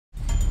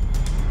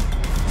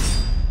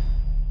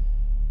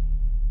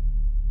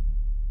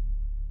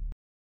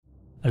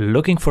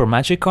Looking for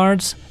magic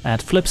cards? At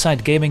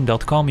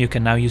flipsidegaming.com you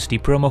can now use the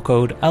promo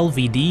code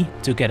LVD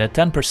to get a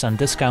 10%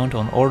 discount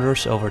on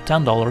orders over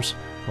 $10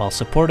 while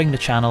supporting the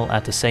channel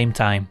at the same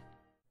time.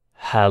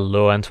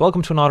 Hello and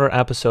welcome to another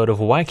episode of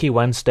Wacky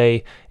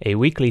Wednesday, a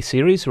weekly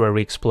series where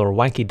we explore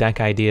wacky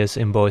deck ideas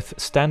in both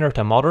Standard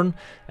and Modern,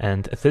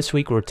 and this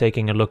week we're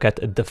taking a look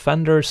at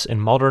Defenders in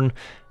Modern,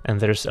 and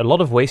there's a lot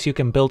of ways you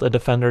can build a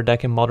Defender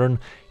deck in Modern.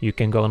 You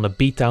can go on a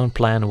beatdown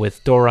plan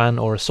with Doran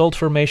or Assault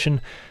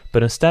Formation,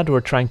 but instead we're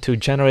trying to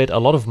generate a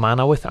lot of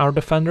mana with our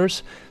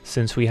Defenders,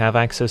 since we have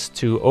access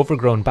to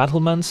Overgrown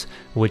Battlements,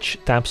 which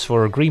taps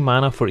for green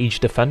mana for each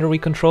Defender we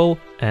control,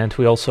 and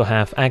we also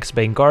have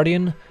Axebane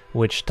Guardian,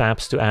 which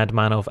taps to add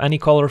mana of any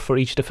color for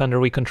each Defender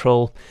we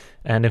control.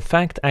 And in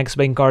fact,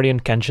 Axebane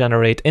Guardian can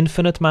generate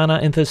infinite mana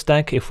in this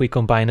deck if we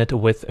combine it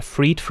with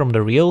Freed from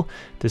the Real.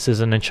 This is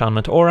an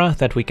enchantment aura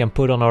that we can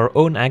put on our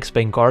own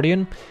Axebane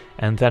Guardian,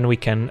 and then we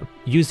can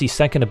use the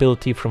second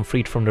ability from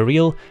Freed from the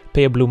Real,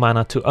 pay a blue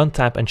mana to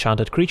untap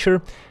enchanted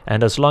creature,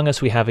 and as long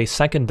as we have a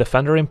second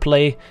Defender in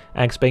play,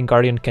 Axebane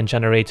Guardian can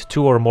generate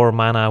 2 or more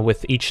mana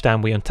with each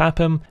time we untap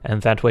him,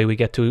 and that way we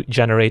get to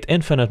generate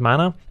infinite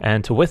mana,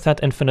 and with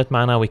that infinite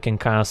mana we can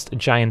cast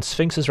Giant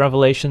Sphinx's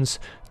Revelations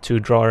to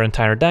draw our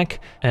entire deck,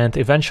 and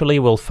eventually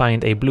we'll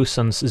find a Blue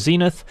Sun's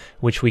Zenith,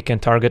 which we can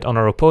target on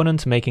our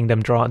opponent, making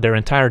them draw their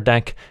entire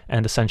deck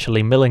and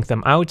essentially milling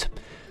them out.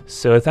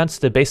 So that's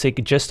the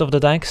basic gist of the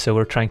deck. So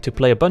we're trying to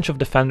play a bunch of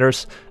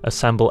Defenders,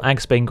 assemble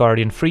Axebane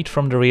Guardian Freed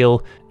from the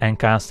Real, and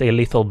cast a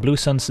lethal Blue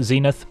Sun's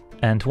Zenith.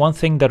 And one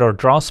thing that our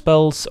draw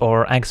spells,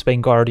 or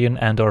Axebane Guardian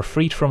and or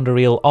Freed from the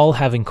Real all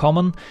have in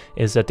common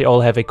is that they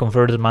all have a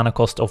converted mana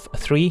cost of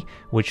 3,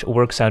 which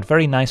works out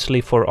very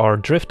nicely for our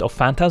Drift of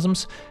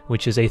Phantasms,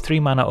 which is a 3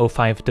 mana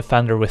 0/5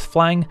 Defender with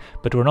flying,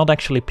 but we're not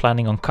actually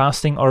planning on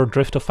casting our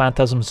Drift of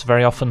Phantasms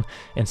very often.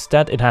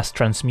 Instead it has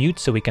Transmute,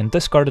 so we can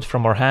discard it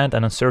from our hand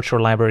and then search our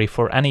library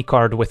for any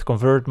card with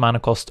converted mana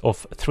cost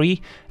of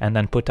 3, and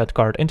then put that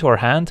card into our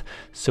hand,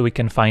 so we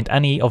can find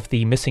any of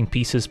the missing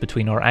pieces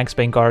between our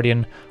Axebane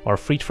Guardian, or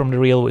Freed from the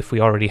Real if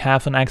we already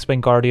have an Axebane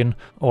Guardian,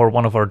 or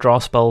one of our draw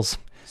spells.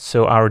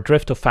 So our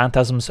Drift of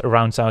Phantasms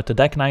rounds out the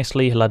deck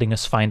nicely, letting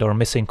us find our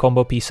missing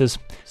combo pieces.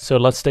 So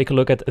let's take a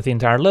look at the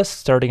entire list,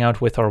 starting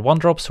out with our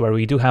 1-drops, where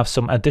we do have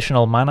some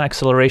additional mana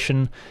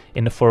acceleration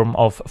in the form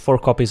of 4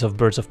 copies of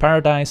Birds of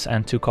Paradise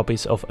and 2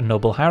 copies of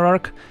Noble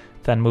Hierarch.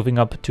 Then moving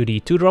up to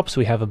the 2-drops,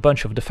 we have a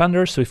bunch of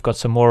Defenders. We've got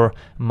some more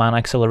mana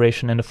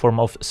acceleration in the form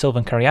of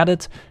Sylvan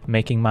Caryatid,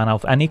 making mana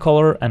of any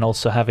color, and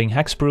also having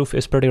Hexproof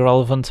is pretty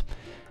relevant.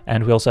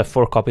 And we also have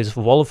 4 copies of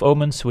Wall of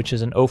Omens, which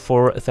is an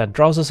 0/4 that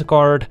draws us a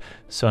card,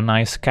 so a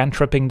nice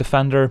cantripping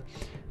Defender.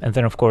 And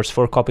then of course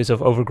 4 copies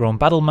of Overgrown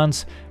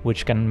Battlements,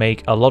 which can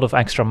make a lot of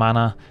extra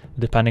mana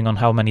depending on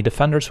how many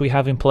Defenders we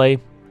have in play.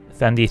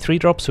 Then the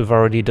 3-drops we've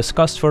already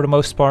discussed for the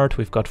most part.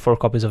 We've got 4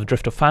 copies of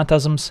Drift of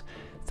Phantasms,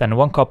 then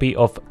 1 copy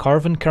of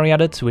Carven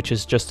Caryatid, which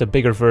is just a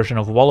bigger version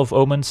of Wall of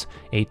Omens,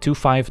 a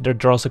 2/5 that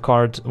draws a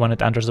card when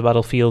it enters the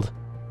battlefield.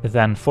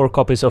 Then 4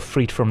 copies of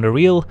Freed from the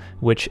Real,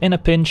 which in a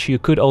pinch you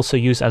could also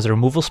use as a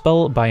removal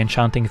spell by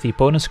enchanting the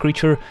opponent's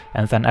creature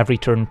and then every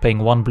turn paying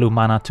 1 blue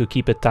mana to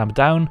keep it tapped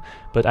down,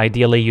 but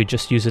ideally you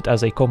just use it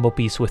as a combo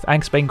piece with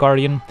Axebane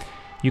Guardian.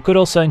 You could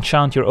also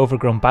enchant your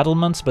Overgrown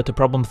Battlements, but the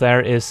problem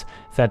there is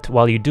that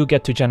while you do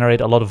get to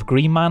generate a lot of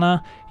green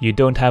mana, you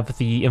don't have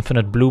the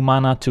infinite blue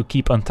mana to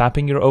keep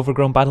untapping your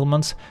Overgrown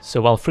Battlements.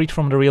 So while Freed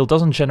from the Real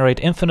doesn't generate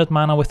infinite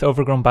mana with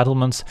Overgrown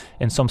Battlements,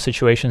 in some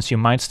situations you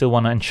might still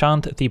want to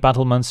enchant the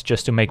Battlements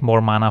just to make more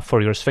mana for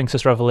your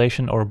Sphinx's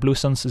Revelation or Blue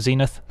Sun's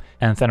Zenith.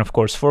 And then of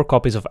course 4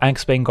 copies of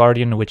Axebane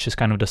Guardian, which is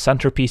kind of the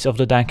centerpiece of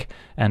the deck,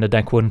 and the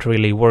deck wouldn't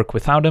really work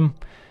without him.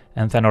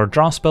 And then our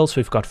draw spells,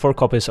 we've got 4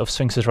 copies of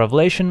Sphinx's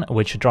Revelation,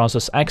 which draws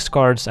us X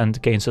cards and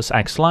gains us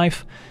X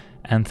life.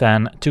 And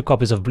then 2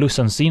 copies of Blue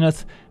Sun's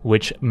Zenith,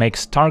 which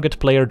makes target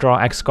player draw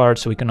X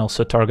cards, so we can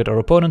also target our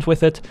opponent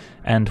with it.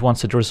 And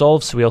once it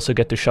resolves, we also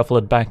get to shuffle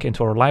it back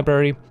into our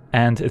library.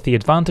 And the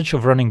advantage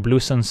of running Blue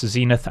Sun's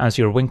Zenith as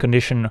your win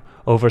condition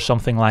over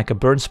something like a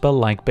burn spell,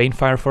 like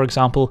Banefire for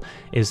example,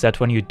 is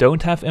that when you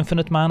don't have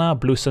infinite mana,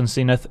 Blue Sun's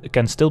Zenith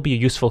can still be a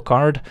useful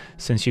card,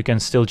 since you can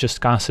still just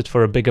cast it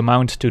for a big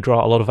amount to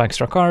draw a lot of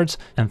extra cards,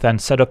 and then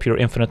set up your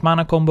infinite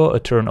mana combo a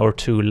turn or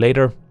 2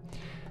 later.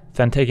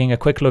 Then taking a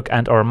quick look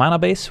at our mana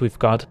base, we've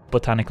got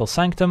Botanical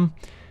Sanctum,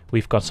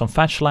 we've got some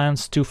fetch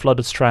lands, 2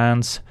 Flooded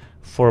Strands,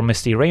 4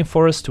 Misty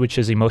Rainforest, which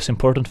is the most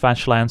important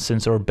fetch land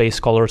since our base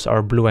colors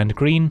are blue and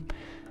green,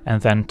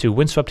 and then 2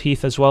 Windswept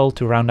Heath as well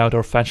to round out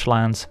our fetch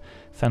lands,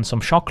 then some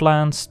shock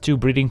lands, 2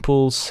 breeding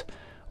pools,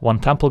 1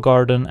 Temple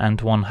Garden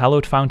and 1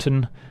 Hallowed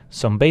Fountain,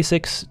 some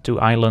basics, 2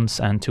 islands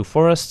and 2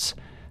 forests,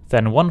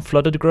 then 1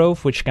 Flooded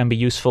Grove, which can be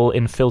useful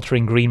in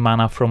filtering green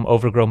mana from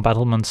Overgrown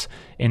Battlements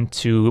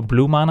into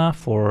blue mana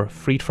for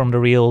Freed from the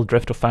Real,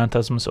 Drift of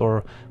Phantasms,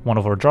 or one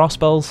of our draw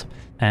spells.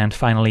 And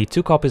finally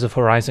 2 copies of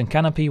Horizon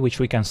Canopy, which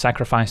we can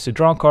sacrifice to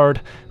draw a card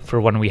for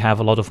when we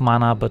have a lot of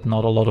mana but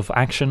not a lot of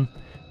action.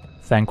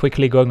 Then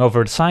quickly going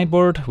over the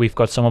sideboard, we've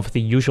got some of the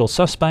usual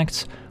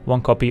suspects,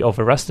 1 copy of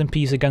a Rest in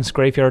Peace against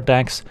graveyard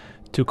decks,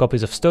 2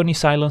 copies of Stony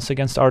Silence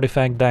against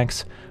artifact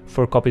decks,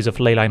 4 copies of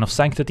Leyline of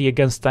Sanctity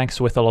against decks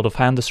with a lot of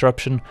hand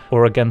disruption,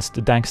 or against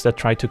the decks that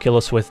try to kill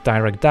us with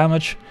direct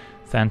damage.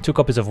 Then 2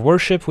 copies of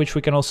Worship, which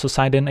we can also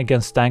side in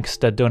against decks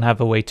that don't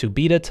have a way to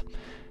beat it.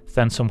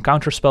 Then some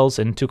counterspells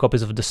in 2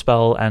 copies of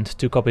Dispel and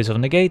 2 copies of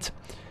Negate.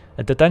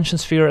 A Detention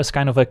Sphere is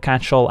kind of a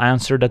catch-all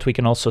answer that we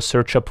can also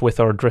search up with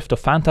our Drift of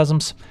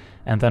Phantasms.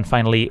 And then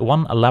finally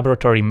 1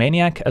 Laboratory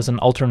Maniac as an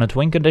alternate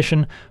win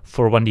condition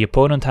for when the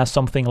opponent has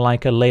something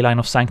like a Leyline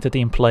of Sanctity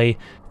in play.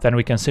 Then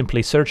we can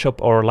simply search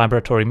up our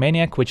Laboratory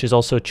Maniac, which is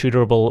also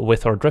tutorable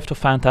with our Drift of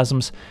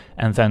Phantasms,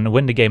 and then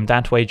win the game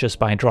that way just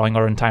by drawing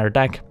our entire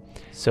deck.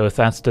 So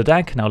that's the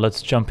deck. Now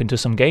let's jump into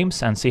some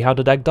games and see how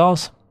the deck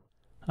does.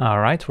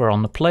 Alright, we're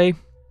on the play,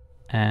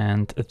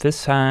 and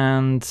this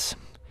hand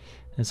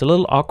is a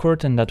little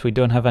awkward in that we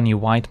don't have any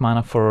white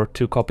mana for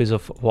 2 copies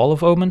of Wall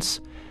of Omens,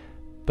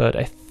 but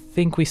I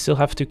think we still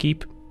have to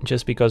keep,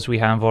 just because we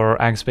have our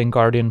Axebane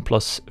Guardian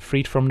plus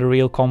Freed from the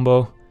Real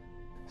combo.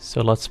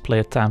 So let's play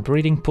a tapped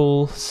Breeding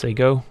Pool, say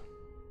go.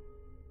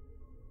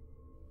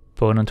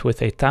 Opponent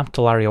with a tapped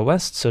Talaria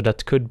West, so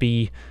that could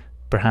be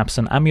perhaps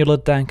an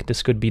Amulet deck.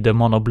 This could be the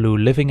mono-blue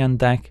Living End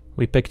deck.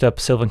 We picked up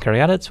Sylvan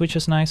Caryatid, which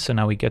is nice, so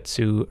now we get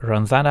to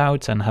run that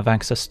out and have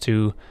access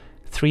to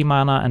 3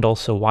 mana and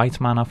also white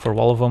mana for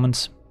Wall of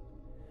Omens.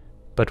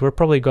 But we're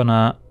probably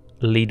gonna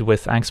lead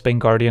with Axebane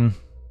Guardian.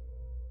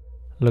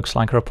 Looks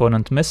like our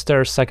opponent missed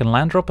their second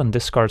land drop and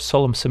discards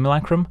Solemn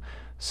Simulacrum,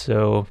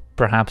 so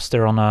perhaps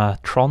they're on a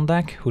Tron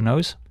deck, who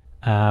knows.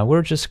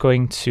 We're just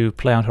going to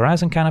play out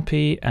Horizon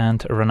Canopy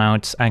and run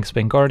out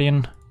Axebane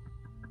Guardian.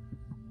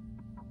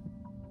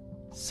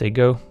 Say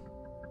go.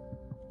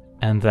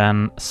 And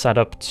then set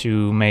up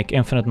to make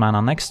infinite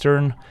mana next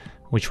turn,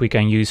 which we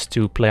can use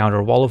to play out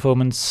our Wall of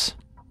Omens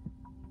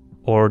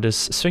or this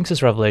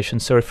Sphinx's Revelation.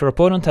 So if our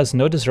opponent has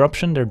no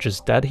disruption, they're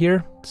just dead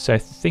here. So I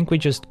think we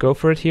just go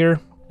for it here.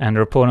 And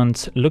our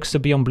opponent looks to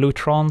be on blue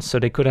Tron, so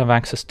they could have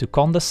access to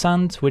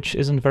Condescend, which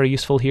isn't very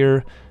useful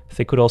here.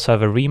 They could also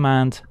have a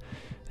Remand.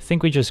 I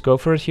think we just go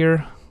for it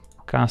here.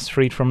 Cast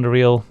Freed from the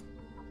Real.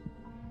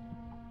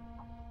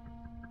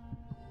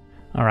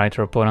 Alright,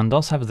 our opponent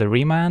does have the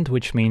Remand,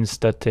 which means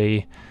that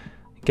they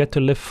get to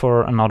live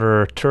for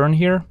another turn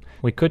here.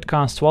 We could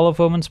cast Wall of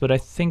Omens, but I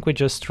think we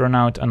just run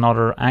out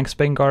another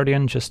Axebane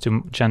Guardian just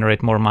to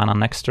generate more mana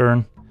next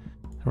turn.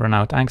 Run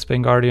out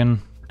Axebane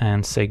Guardian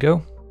and say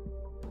go.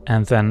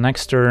 And then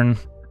next turn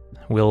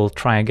we'll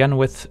try again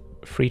with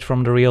Freed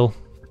from the Real.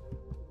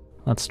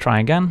 Let's try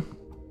again.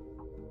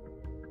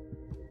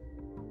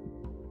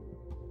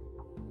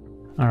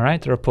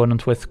 Alright, our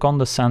opponent with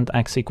Condescend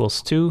X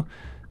equals 2,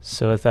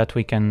 so that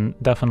we can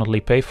definitely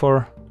pay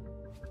for.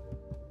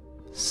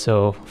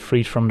 So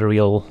Freed from the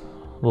Real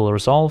will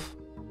resolve.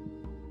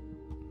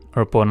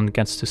 Our opponent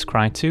gets to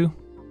scry 2.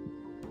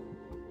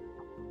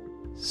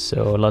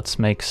 So let's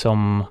make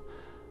some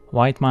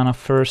white mana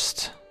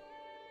first,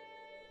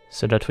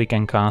 so that we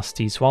can cast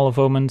these Wall of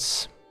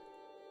Omens.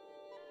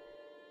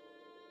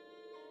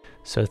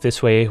 So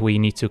this way we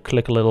need to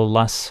click a little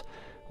less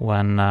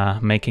when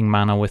making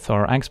mana with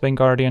our Axebane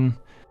Guardian.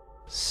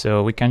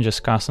 So we can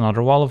just cast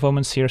another Wall of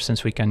Omens here,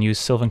 since we can use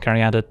Sylvan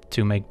Caryatid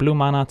to make blue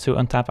mana to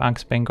untap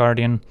Axebane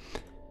Guardian.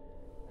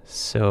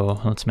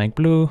 So let's make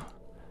blue,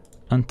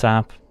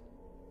 untap,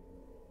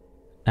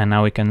 and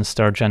now we can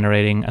start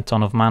generating a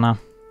ton of mana.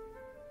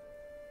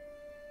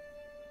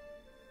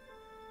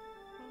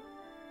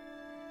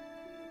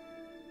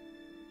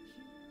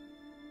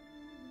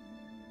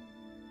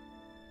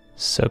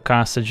 So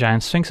cast a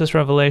giant Sphinx's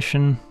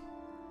Revelation.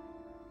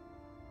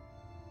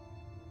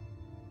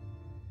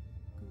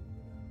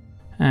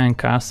 And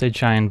cast a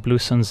giant Blue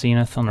Sun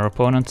Zenith on our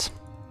opponent.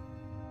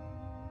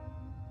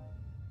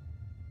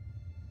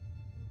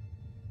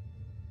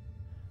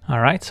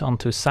 Alright, on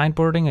to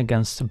sideboarding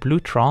against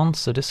Blue Tron,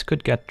 so this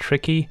could get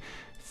tricky.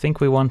 I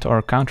think we want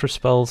our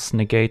counterspells,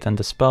 Negate and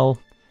Dispel.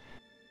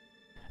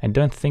 I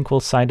don't think we'll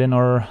side in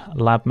our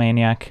Lab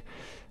Maniac.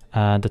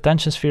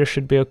 Detention Sphere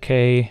should be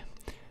okay.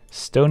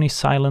 Stony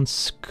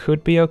Silence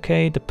could be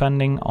okay,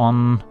 depending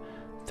on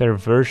their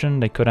version.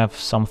 They could have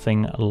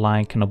something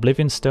like an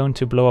Oblivion Stone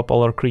to blow up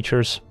all our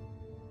creatures.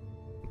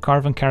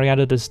 Carven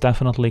Caryatid is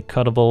definitely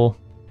cuttable.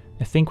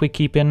 I think we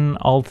keep in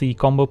all the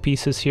combo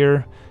pieces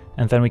here,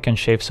 and then we can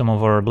shave some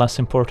of our less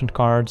important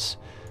cards.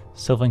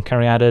 Sylvan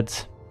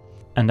Caryatid,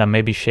 and then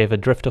maybe shave a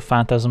Drift of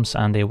Phantasms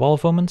and a Wall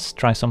of Omens.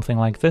 Try something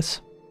like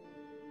this.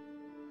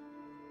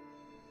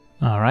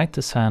 Alright,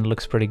 this hand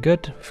looks pretty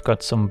good. We've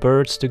got some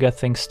birds to get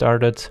things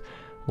started.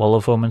 Wall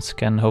of Omens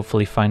can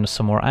hopefully find us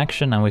some more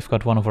action, and we've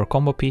got one of our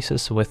combo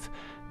pieces with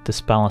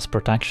Dispel as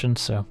protection,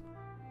 so...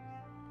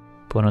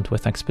 Opponent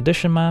with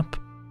Expedition Map,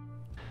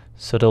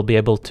 so they'll be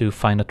able to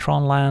find a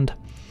Tron land.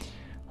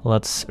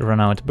 Let's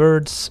run out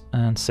birds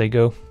and say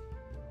go.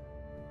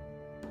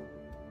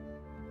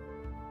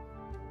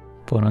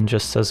 Opponent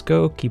just says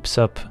go, keeps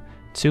up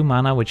 2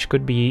 mana, which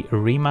could be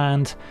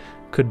Remand,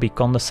 could be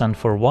Condescend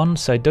for 1,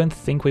 so I don't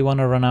think we want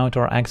to run out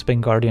our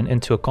Axebane Guardian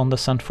into a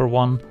Condescend for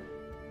 1.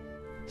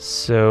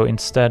 So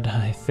instead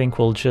I think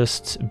we'll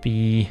just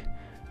be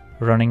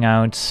running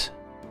out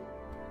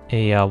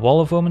a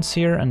Wall of Omens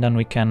here, and then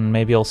we can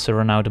maybe also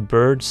run out a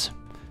Birds,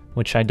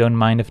 which I don't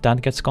mind if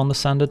that gets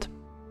condescended.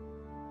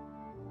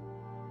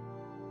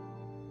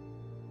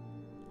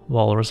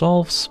 Wall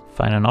resolves,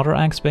 find another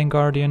Axebane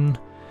Guardian,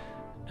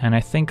 and I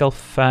think I'll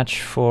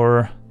fetch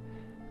for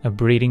a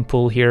breeding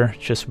pool here,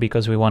 just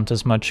because we want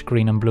as much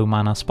green and blue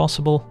mana as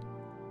possible.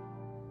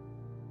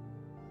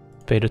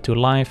 Pay the 2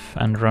 life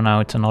and run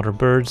out another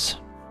Birds,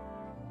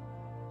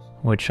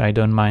 which I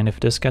don't mind if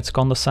this gets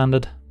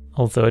condescended.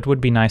 Although it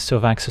would be nice to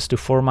have access to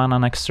 4 mana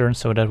next turn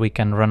so that we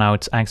can run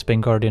out Axebane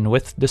Guardian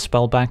with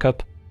Dispel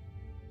backup.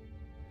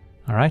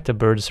 Alright, the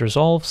Birds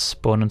resolves,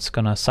 opponent's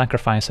gonna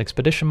sacrifice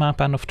Expedition Map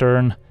end of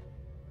turn,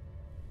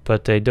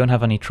 but they don't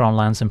have any Tron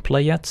lands in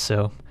play yet,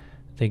 so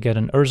they get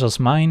an Urza's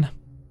Mine,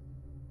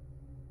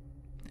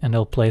 and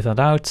they'll play that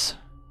out.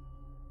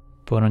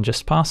 Opponent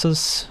just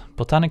passes.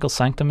 Botanical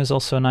Sanctum is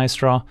also a nice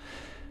draw,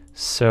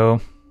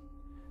 so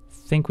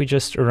I think we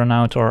just run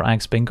out our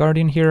Axebane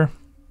Guardian here.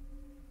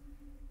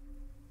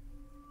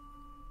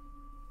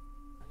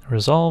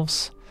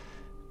 Resolves,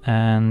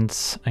 and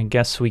I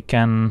guess we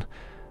can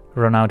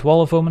run out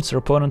Wall of Omens. Our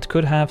opponent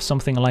could have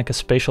something like a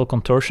Spatial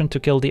Contortion to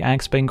kill the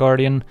Axebane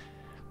Guardian,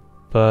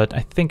 but I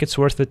think it's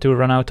worth it to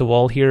run out the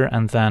wall here,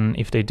 and then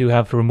if they do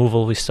have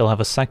removal we still have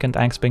a second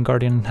Axebane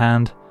Guardian in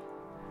hand.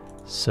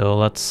 So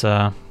let's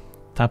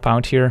tap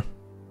out here.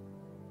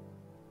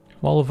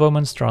 Wall of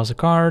Omens draws a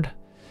card,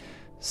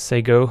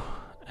 say go,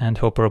 and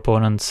hope our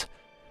opponent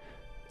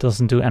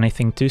doesn't do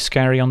anything too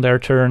scary on their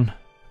turn.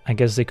 I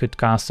guess they could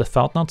cast a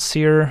Thought-Knot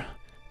Seer,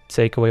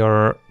 take away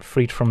our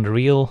Freed from the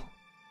Real.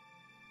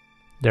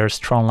 There's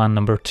Tron land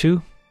number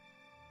 2.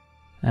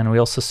 And we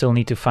also still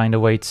need to find a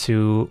way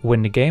to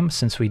win the game,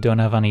 since we don't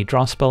have any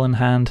draw spell in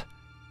hand.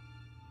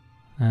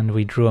 And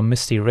we drew a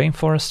Misty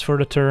Rainforest for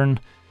the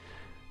turn.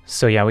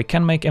 So yeah, we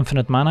can make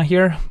infinite mana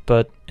here,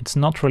 but it's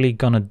not really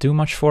gonna do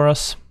much for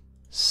us.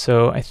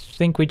 So I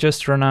think we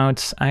just run out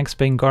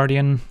Axebane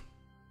Guardian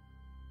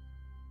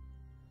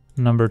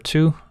number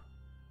 2.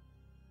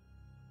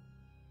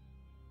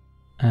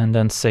 And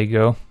then say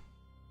go.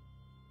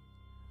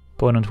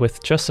 Opponent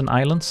with just an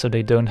island, so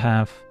they don't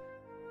have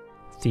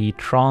the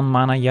Tron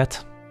mana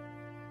yet.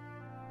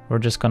 We're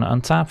just gonna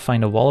untap,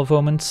 find a Wall of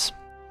Omens.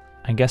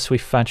 I guess we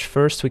fetch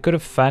first. We could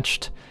have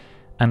fetched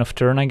end of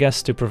turn, I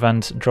guess, to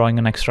prevent drawing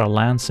an extra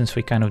land, since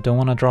we kind of don't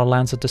want to draw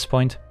lands at this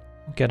point.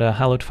 Get a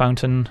Hallowed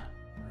Fountain,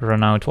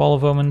 run out Wall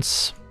of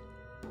Omens.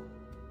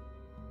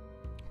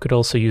 Could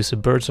also use the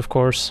Birds, of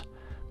course,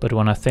 but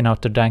want to thin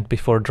out the deck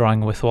before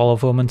drawing with Wall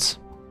of Omens.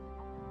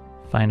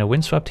 Find a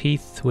Windswept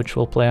Heath, which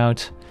we'll play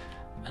out,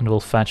 and we'll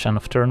fetch end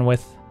of turn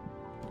with.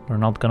 We're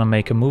not gonna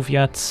make a move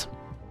yet.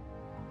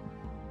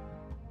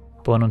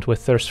 Opponent with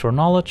Thirst for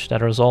Knowledge,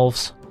 that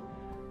resolves,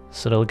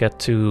 so they'll get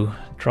to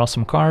draw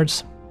some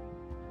cards.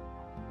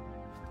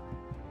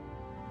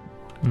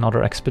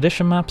 Another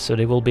Expedition Map, so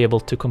they will be able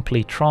to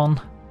complete Tron.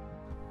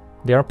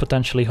 They are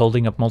potentially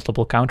holding up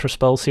multiple counter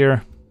spells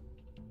here.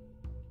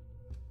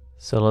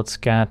 So let's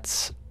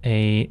get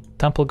a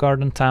Temple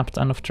Garden tapped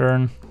end of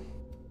turn.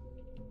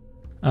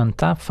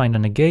 Untap, find a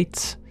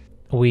Negate.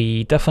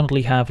 We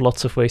definitely have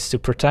lots of ways to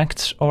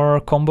protect our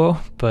combo,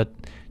 but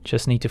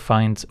just need to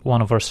find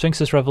one of our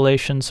Sphinx's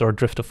Revelations, or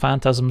Drift of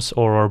Phantasms,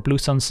 or our Blue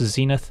Sun's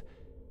Zenith.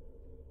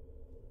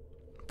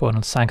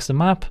 Opponent sacks the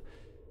map,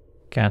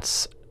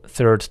 gets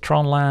third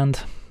Tron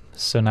land,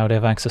 so now they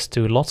have access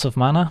to lots of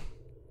mana.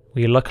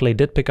 We luckily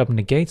did pick up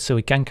Negate, so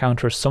we can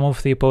counter some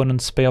of the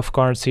opponent's payoff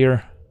cards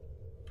here.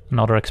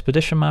 Another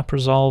Expedition Map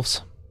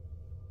resolves.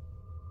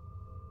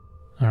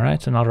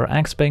 Alright, another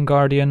Axebane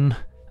Guardian.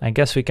 I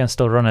guess we can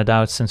still run it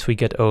out since we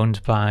get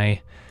owned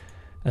by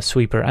a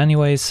sweeper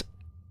anyways.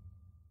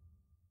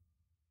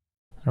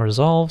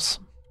 Resolves.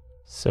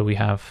 So we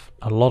have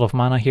a lot of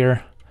mana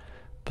here,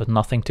 but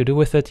nothing to do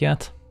with it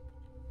yet.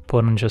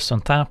 Opponent just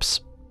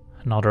untaps.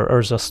 Another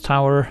Urza's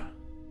Tower.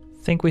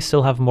 Think we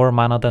still have more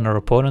mana than our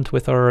opponent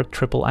with our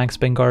triple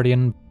Axebane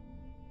Guardian.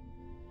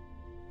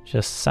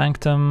 Just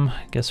Sanctum.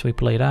 Guess we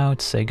played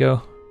out. Say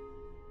go.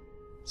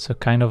 So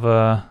kind of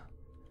a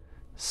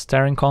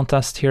staring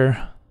contest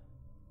here.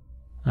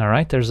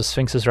 Alright, there's a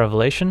Sphinx's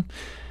Revelation.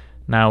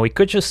 Now we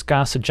could just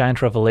cast a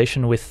Giant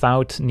Revelation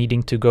without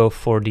needing to go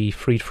for the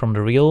Freed from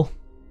the Real,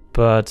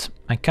 but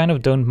I kind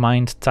of don't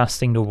mind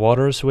testing the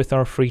waters with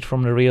our Freed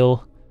from the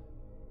Real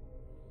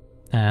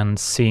and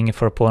seeing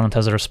if our opponent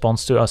has a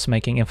response to us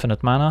making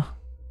infinite mana.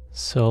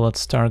 So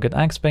let's target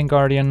Axebane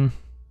Guardian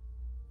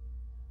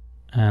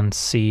and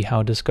see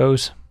how this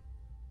goes.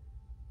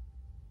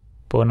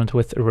 Opponent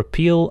with a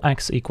repeal,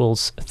 X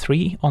equals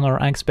 3 on our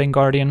Axebane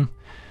Guardian.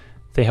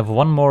 They have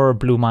one more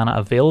blue mana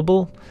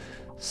available,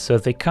 so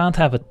they can't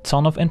have a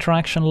ton of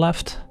interaction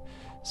left.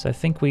 So I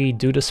think we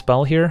do the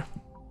spell here.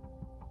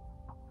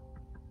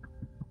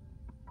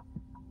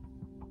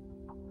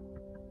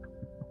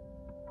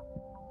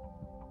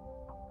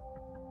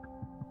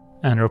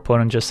 And our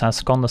opponent just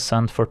has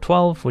Condescend for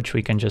 12, which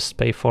we can just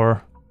pay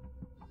for.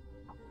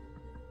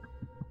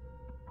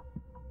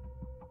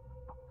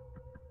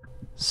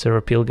 So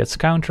Repeal gets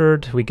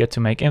countered, we get to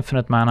make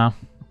infinite mana.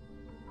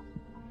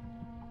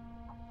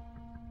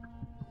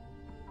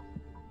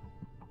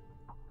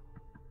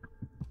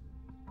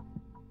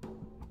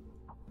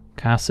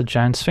 Cast a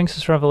Giant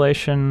Sphinx's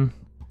Revelation,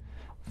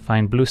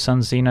 find Blue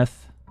Sun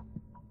Zenith.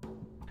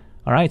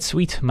 Alright,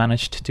 sweet,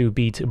 managed to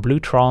beat Blue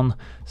Tron,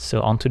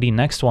 so on to the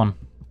next one.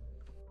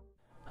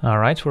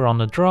 Alright, we're on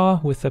the draw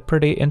with a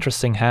pretty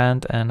interesting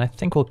hand, and I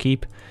think we'll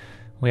keep.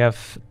 We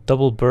have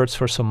double birds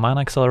for some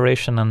mana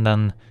acceleration, and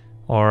then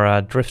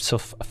our Drifts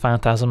of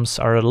Phantasms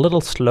are a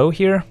little slow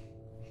here,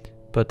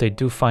 but they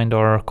do find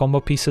our combo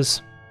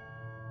pieces.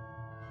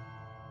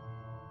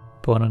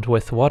 Opponent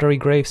with Watery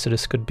Grave, so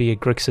this could be a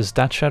Grixis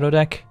Death Shadow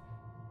deck.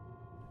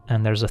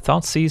 And there's a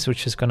Thoughtseize,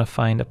 which is going to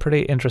find a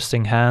pretty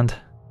interesting hand.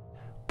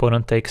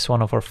 Opponent takes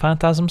one of our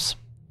Phantasms,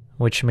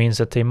 which means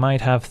that they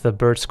might have the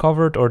birds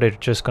covered, or they're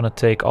just going to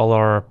take all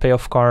our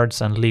payoff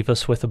cards and leave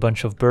us with a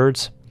bunch of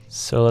birds.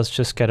 So let's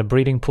just get a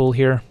breeding pool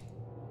here.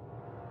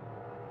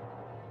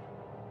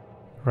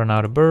 Run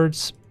out of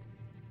birds.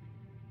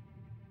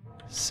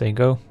 Say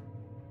go.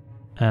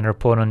 And our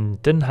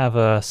opponent didn't have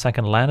a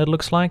second land, it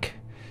looks like.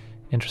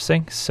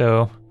 Interesting.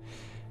 So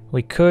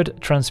we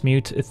could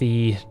transmute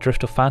the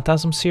Drift of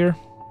Phantasms here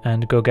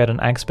and go get an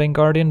Axebane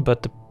Guardian,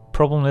 but the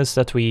problem is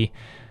that we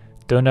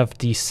don't have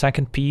the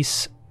second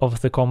piece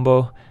of the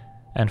combo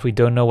and we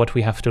don't know what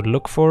we have to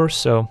look for,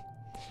 so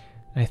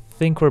I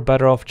think we're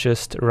better off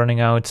just running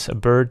out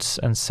birds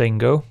and saying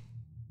go.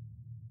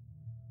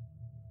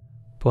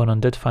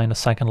 Opponent did find a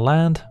second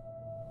land.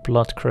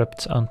 Blood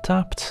Crypt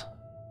untapped.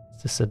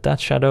 Is this a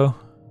Death Shadow?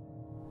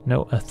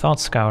 No, a Thought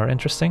Scour,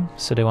 interesting.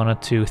 So they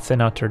wanted to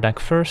thin out their deck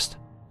first.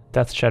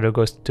 Death Shadow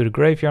goes to the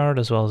graveyard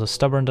as well as a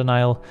Stubborn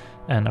Denial.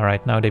 And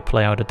alright, now they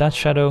play out a Death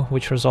Shadow,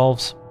 which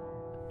resolves.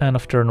 End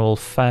of turn we'll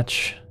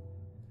fetch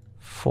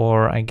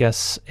for, I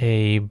guess,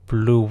 a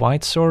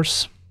blue-white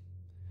source.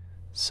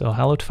 So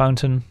Hallowed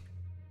Fountain,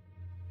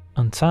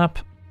 untap.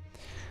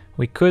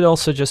 We could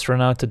also just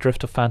run out the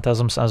Drift of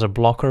Phantasms as a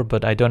blocker,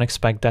 but I don't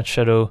expect Death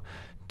Shadow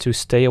to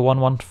stay a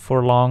 1/1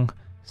 for long.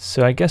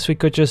 So I guess we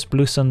could just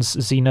Blue Sun's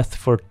Zenith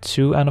for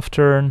 2 end of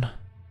turn,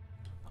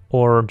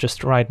 or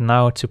just right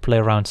now to play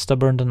around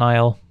Stubborn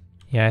Denial.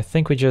 Yeah, I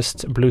think we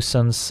just Blue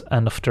Sun's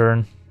end of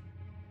turn.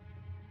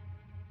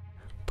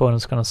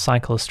 Opponent's gonna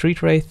cycle a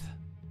Street Wraith.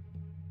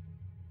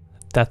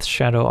 Death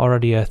Shadow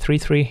already a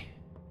 3/3,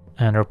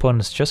 and our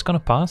opponent's just gonna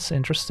pass,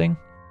 interesting.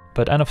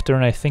 But end of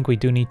turn I think we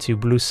do need to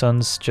Blue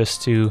Suns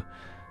just to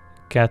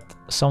get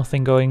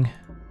something going.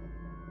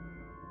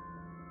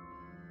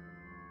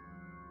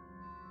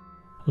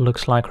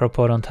 Looks like our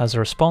opponent has a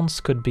response,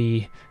 could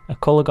be a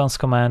Kolaghan's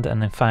Command,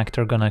 and in fact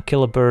they're gonna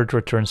kill a bird,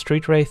 return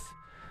Street Wraith.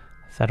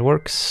 That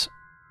works.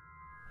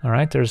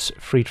 Alright, there's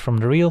Freed from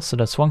the Real, so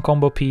that's one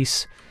combo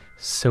piece.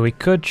 So we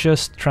could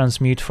just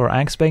transmute for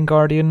Axebane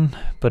Guardian,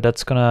 but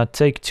that's gonna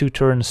take 2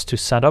 turns to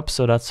set up,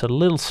 so that's a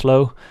little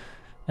slow.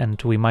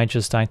 And we might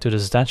just die to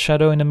this Death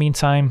Shadow in the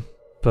meantime.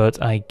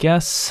 But I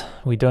guess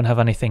we don't have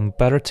anything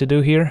better to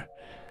do here.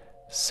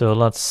 So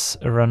let's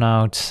run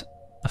out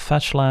a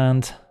fetch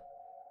land.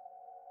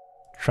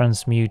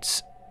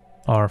 Transmute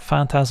our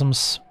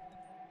Phantasms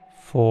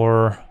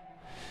for...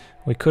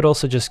 We could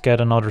also just get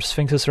another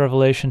Sphinx's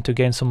Revelation to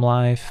gain some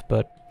life,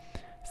 but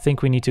I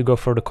think we need to go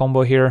for the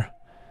combo here.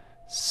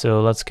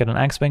 So let's get an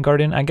Axebane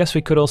Guardian. I guess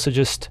we could also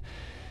just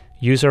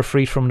use our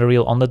Freed from the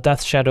Real on the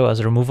Death Shadow as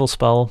a removal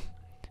spell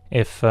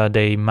if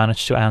they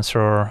manage to answer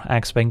our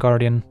Axebane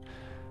Guardian.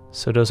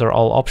 So those are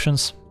all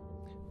options.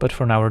 But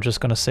for now we're just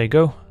gonna say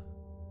go.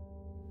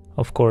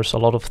 Of course, a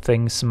lot of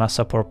things mess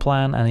up our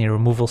plan. Any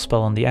removal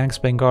spell on the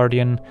Axebane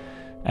Guardian,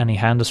 any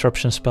hand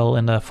disruption spell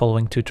in the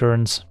following 2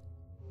 turns.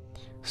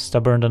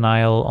 Stubborn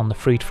Denial on the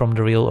Freed from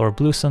the Real or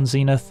Blue Sun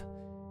Zenith.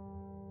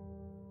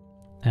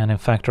 And in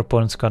fact our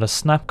opponent's got a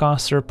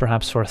Snapcaster,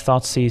 perhaps for a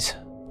Thoughtseize,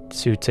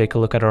 to take a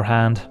look at our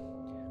hand.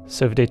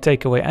 So if they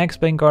take away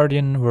Axebane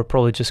Guardian, we're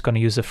probably just going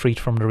to use the Freed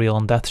from the Real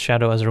on Death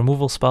Shadow as a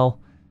removal spell.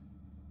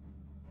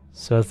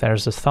 So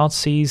there's the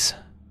Thoughtseize.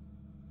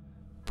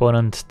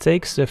 Opponent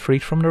takes the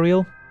Freed from the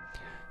Real.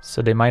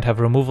 So they might have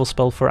a removal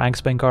spell for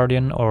Axebane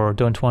Guardian, or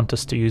don't want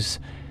us to use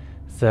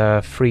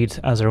the Freed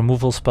as a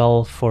removal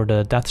spell for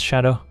the Death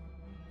Shadow.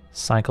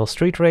 Cycle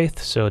Street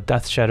Wraith, so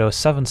Death Shadow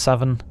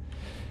 7/7,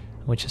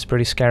 which is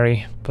pretty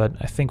scary, but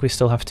I think we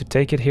still have to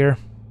take it here.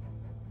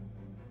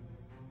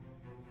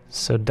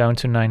 So down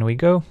to 9 we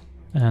go,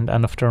 and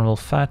end of turn we'll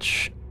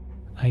fetch,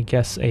 I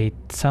guess, a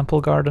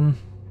Temple Garden.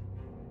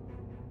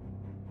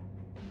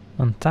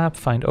 Untap,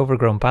 find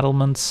Overgrown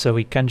Battlement, so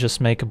we can just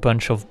make a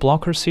bunch of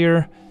blockers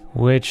here,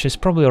 which is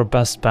probably our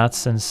best bet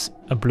since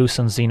a Blue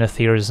Sun Zenith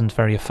here isn't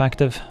very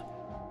effective.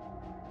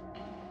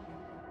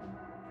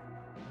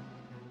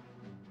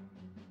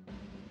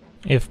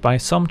 If by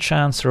some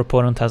chance our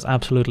opponent has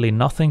absolutely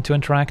nothing to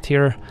interact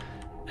here,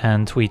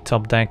 and we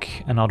top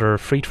deck another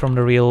Freed from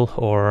the Real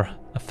or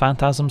a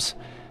Phantasms,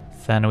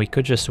 then we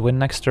could just win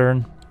next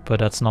turn, but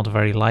that's not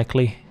very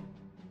likely.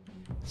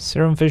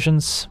 Serum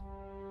Visions,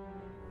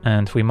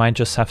 and we might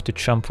just have to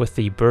chump with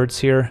the birds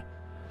here.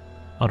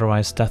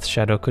 Otherwise Death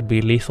Shadow could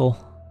be lethal.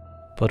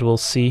 But we'll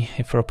see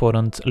if our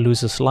opponent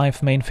loses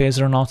life main phase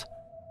or not.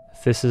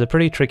 This is a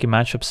pretty tricky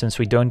matchup since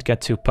we don't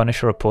get to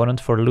punish our opponent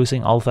for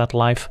losing all that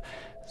life,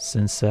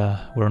 since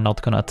we're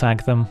not gonna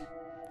attack them.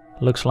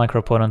 Looks like our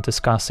opponent is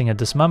casting a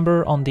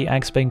Dismember on the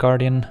Axebane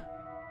Guardian.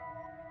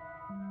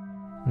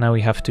 Now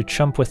we have to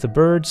chump with the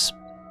birds,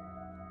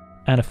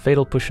 and a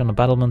Fatal Push on the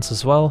battlements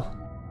as well.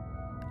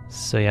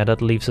 So yeah,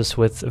 that leaves us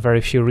with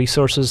very few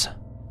resources.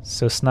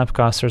 So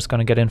Snapcaster is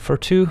gonna get in for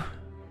 2,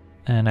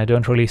 and I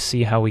don't really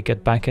see how we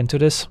get back into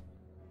this.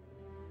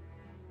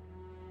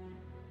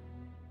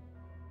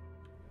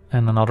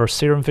 And another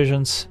Serum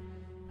Visions.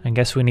 I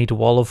guess we need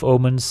Wall of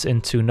Omens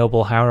into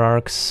Noble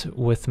Hierarchs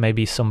with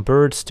maybe some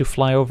birds to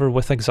fly over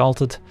with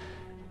Exalted,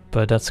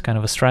 but that's kind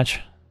of a stretch.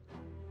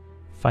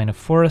 Find a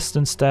forest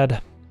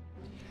instead.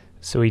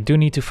 So we do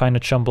need to find a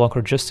chump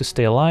blocker just to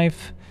stay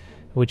alive,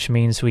 which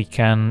means we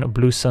can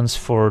Blue Suns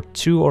for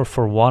 2 or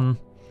for 1.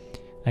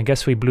 I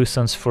guess we Blue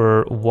Suns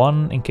for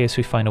 1 in case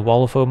we find a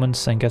Wall of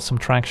Omens and get some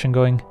traction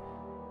going.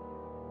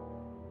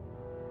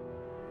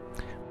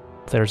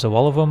 There's a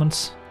Wall of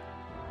Omens.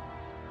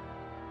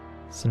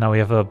 So now we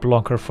have a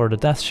blocker for the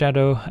Death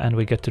Shadow, and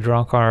we get to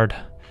draw a card.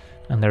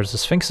 And there's a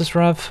Sphinx's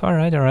Rev.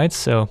 Alright,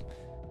 so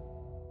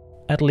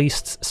at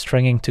least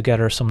stringing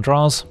together some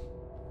draws.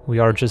 We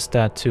are just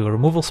dead to a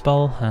removal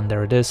spell, and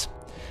there it is.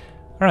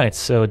 Alright,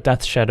 so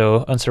Death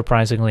Shadow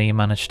unsurprisingly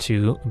managed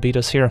to beat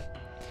us here.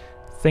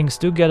 Things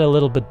do get a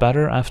little bit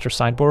better after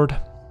Sideboard,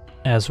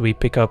 as we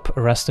pick up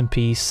Rest in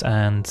Peace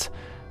and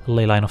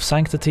Leyline of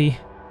Sanctity,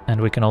 and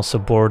we can also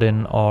board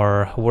in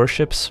our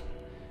Worships,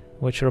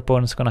 which our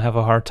opponent's gonna have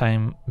a hard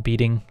time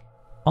beating.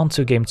 On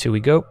to game 2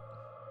 we go.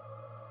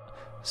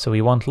 So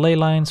we want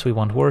Leylines, we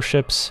want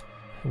Worships,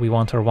 we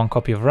want our 1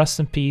 copy of Rest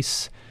in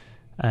Peace,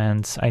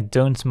 and I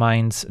don't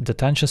mind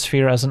Detention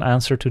Sphere as an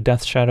answer to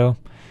Death Shadow.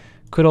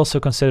 Could also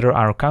consider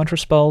our counter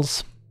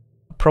spells.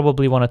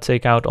 Probably want to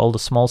take out all the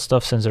small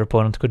stuff since our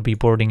opponent could be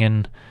boarding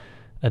in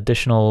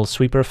additional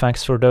sweeper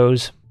effects for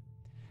those,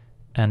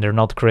 and they're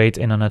not great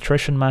in an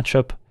attrition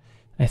matchup.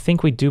 I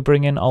think we do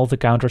bring in all the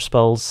counter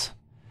spells,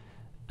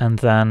 and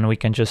then we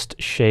can just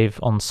shave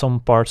on some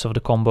parts of the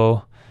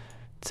combo.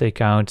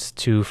 Take out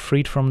 2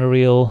 Freed from the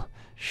Real,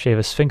 shave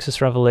a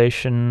Sphinx's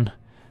Revelation,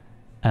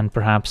 and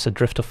perhaps a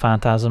Drift of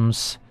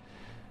Phantasms.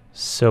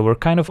 So we're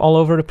kind of all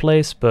over the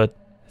place, but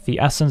the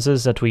essence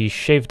is that we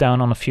shave down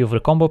on a few of the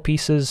combo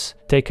pieces,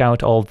 take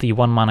out all the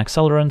 1-mana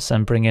accelerants,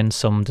 and bring in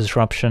some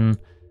disruption.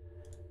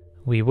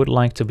 We would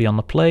like to be on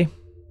the play.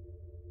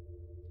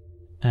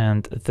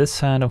 And this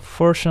hand,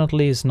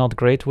 unfortunately, is not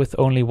great with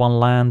only 1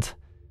 land.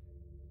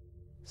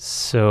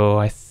 So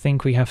I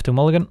think we have to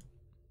mulligan.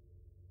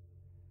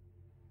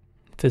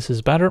 This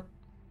is better.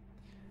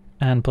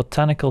 And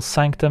Botanical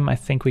Sanctum I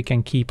think we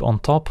can keep on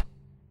top.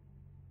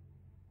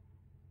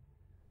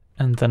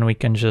 And then we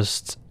can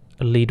just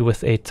lead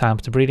with a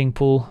tapped Breeding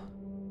Pool,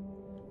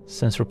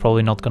 since we're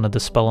probably not going to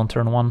Dispel on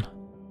turn 1.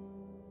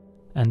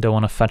 And don't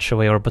want to fetch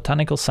away our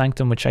Botanical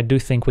Sanctum, which I do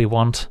think we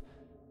want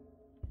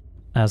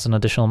as an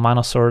additional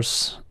mana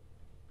source.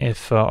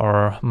 If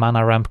our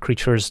mana ramp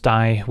creatures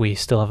die, we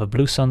still have a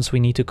Blue Suns we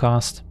need to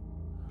cast.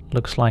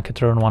 Looks like a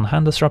turn 1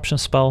 hand disruption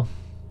spell.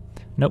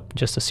 Nope,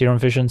 just a Serum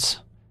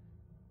Visions.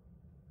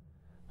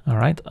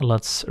 Alright,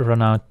 let's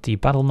run out the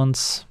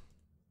battlements.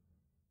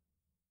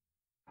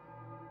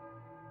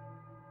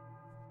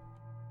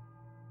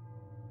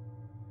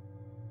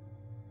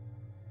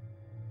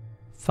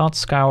 Thought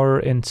Scour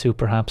into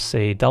perhaps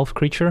a Delve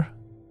creature.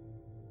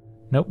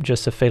 Nope,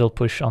 just a Fatal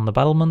Push on the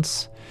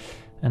battlements.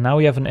 And now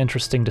we have an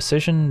interesting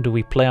decision. Do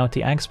we play out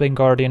the Axebane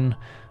Guardian,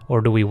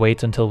 or do we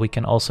wait until we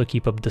can also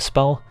keep up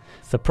Dispel?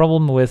 The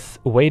problem with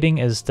waiting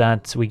is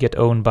that we get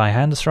owned by a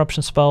hand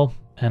disruption spell,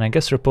 and I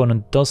guess your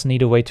opponent does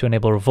need a way to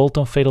enable Revolt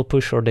on Fatal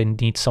Push, or they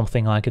need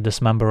something like a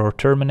Dismember or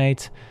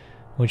Terminate,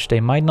 which they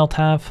might not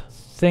have.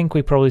 Think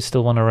we probably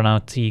still want to run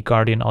out the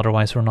Guardian,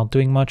 otherwise we're not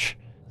doing much.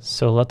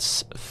 So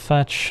let's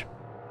fetch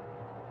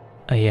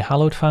a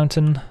Hallowed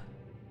Fountain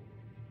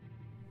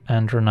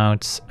and run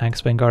out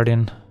Axebane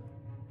Guardian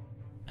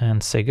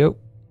and say go.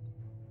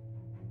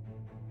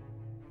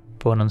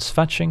 Opponent's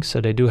fetching,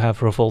 so they do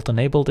have Revolt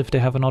enabled if they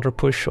have another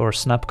push, or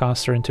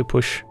Snapcaster into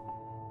push.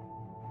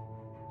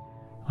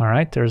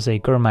 Alright, there's a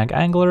Gurmag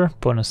Angler.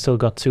 Opponent still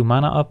got 2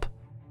 mana up.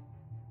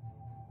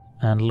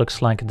 And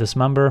looks like a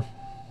Dismember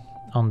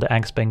on the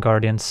Axebane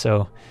Guardian,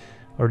 so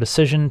our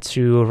decision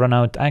to run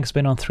out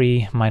Axebane on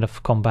 3 might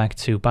have come back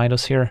to bite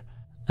us here,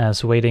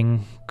 as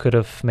waiting could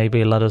have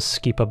maybe let us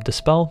keep up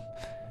Dispel.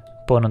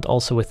 Opponent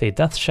also with a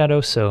Death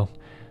Shadow, so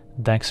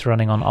deck's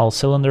running on all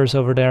cylinders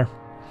over there.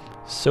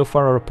 So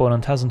far our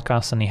opponent hasn't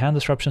cast any hand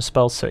disruption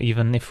spells, so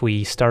even if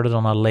we started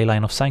on a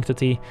Leyline of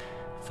Sanctity,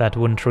 that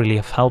wouldn't really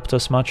have helped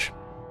us much.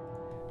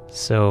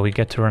 So we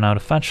get to run out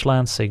of fetch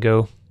land, say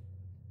go,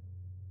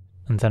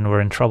 and then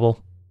we're in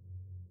trouble.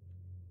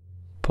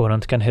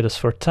 Opponent can hit us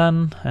for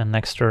 10, and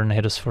next turn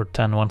hit us for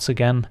 10 once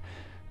again,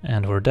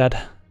 and we're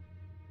dead.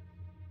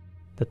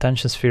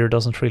 Detention Sphere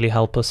doesn't really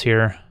help us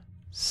here,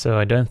 so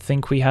I don't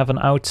think we have an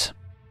out.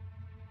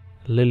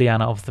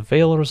 Liliana of the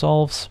Veil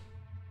resolves.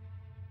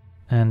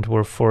 And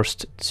we're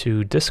forced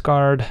to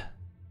discard. I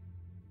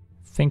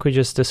think we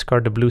just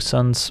discard the Blue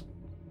Suns.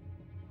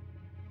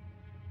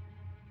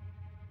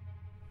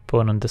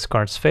 Opponent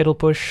discards Fatal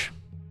Push.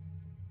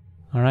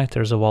 Alright,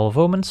 there's a Wall of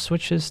Omens,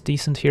 which is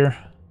decent here.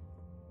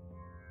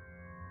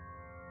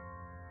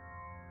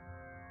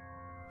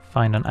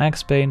 Find an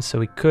Axebane, so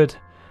we could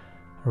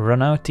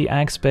run out the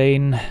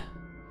Axebane.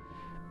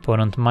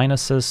 Opponent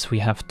minuses, we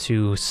have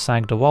to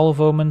sack the Wall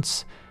of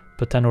Omens,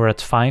 but then we're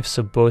at 5,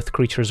 so both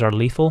creatures are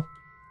lethal.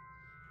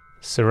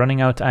 So running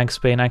out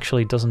Axebane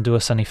actually doesn't do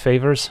us any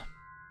favors.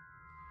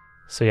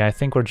 So yeah, I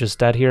think we're just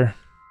dead here.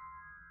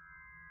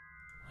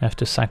 We have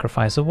to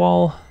sacrifice a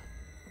wall.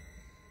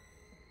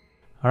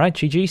 Alright,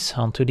 GG's,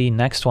 on to the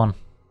next one.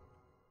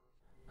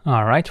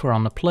 Alright, we're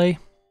on the play.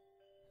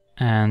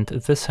 And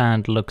this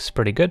hand looks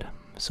pretty good,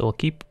 so we'll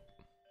keep.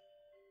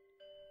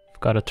 We've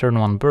got a turn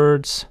 1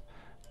 birds,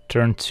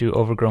 turn 2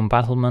 Overgrown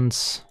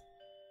Battlements,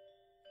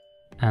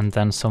 and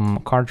then some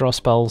card draw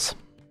spells.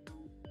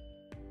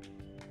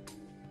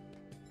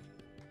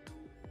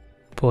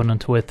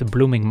 Opponent with the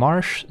Blooming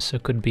Marsh, so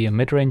it could be a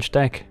mid-range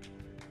deck.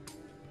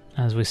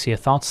 As we see a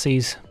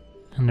Thoughtseize,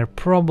 and they're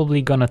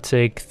probably gonna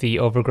take the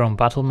Overgrown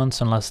Battlements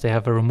unless they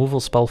have a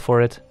removal spell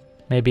for it.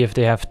 Maybe if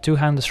they have 2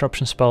 hand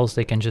disruption spells,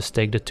 they can just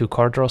take the 2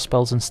 card draw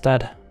spells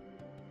instead.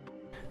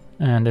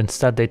 And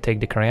instead they take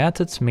the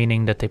Caryatids,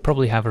 meaning that they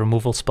probably have a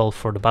removal spell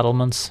for the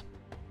battlements.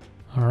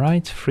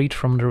 Alright, freed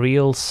from the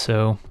real,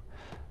 so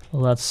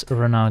let's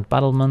run out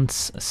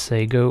battlements,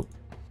 say go.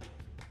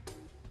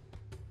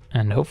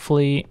 And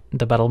hopefully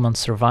the battlement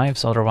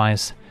survives,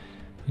 otherwise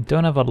we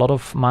don't have a lot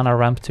of mana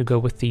ramp to go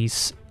with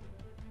these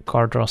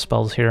card draw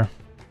spells here.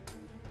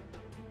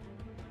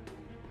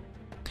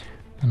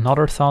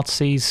 Another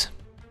Thoughtseize.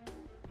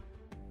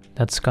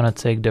 That's gonna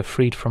take the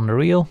freed from the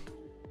real.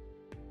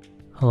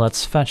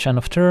 Let's fetch end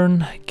of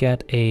turn,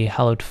 get a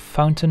Hallowed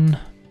Fountain.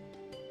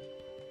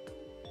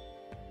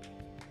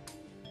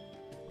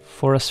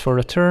 Forest for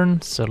the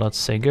turn, so let's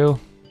say go.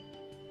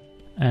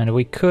 And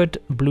we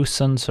could Blue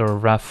Suns or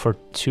Wrath for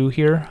 2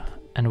 here,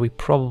 and we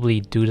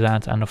probably do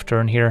that end of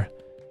turn here.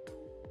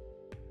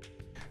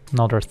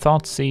 Another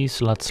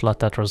Thoughtseize, let's let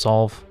that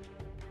resolve.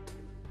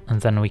 And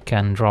then we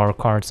can draw our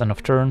cards end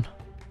of turn.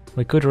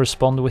 We could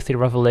respond with the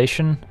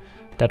Revelation,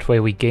 that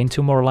way we gain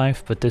 2 more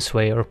life, but this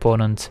way our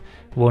opponent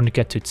won't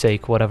get to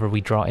take whatever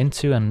we draw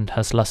into and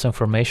has less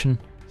information.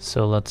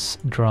 So let's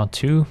draw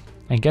 2.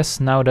 I guess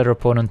now that our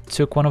opponent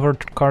took one of our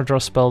card draw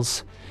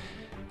spells,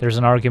 there's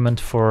an argument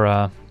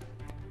for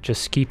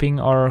just keeping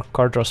our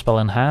card draw spell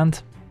in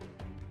hand.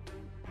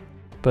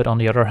 But on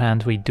the other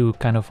hand, we do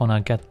kind of want to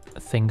get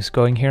things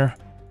going here.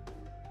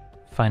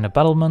 Find a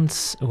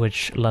battlement,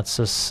 which lets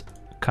us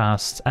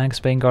cast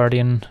Axebane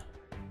Guardian.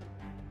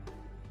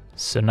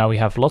 So now we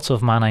have lots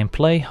of mana in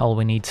play. All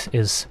we need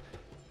is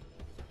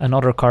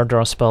another card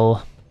draw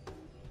spell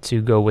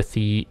to go with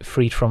the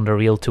freed from the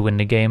real to win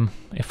the game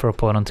if our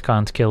opponent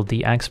can't kill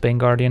the Axebane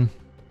Guardian.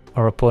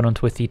 Our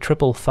opponent with the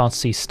triple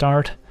Thoughtseize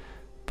start,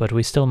 but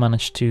we still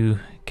managed to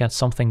get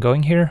something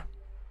going here.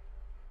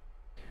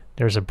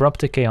 There's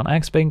Abrupt Decay on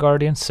Axebane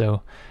Guardian,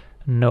 so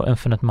no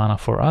infinite mana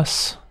for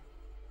us.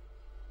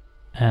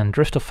 And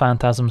Drift of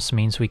Phantasms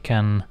means we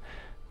can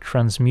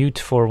transmute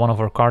for one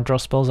of our card draw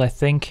spells, I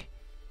think.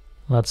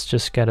 Let's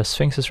just get a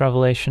Sphinx's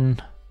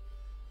Revelation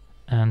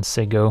and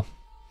say go.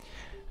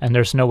 And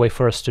there's no way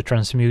for us to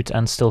transmute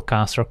and still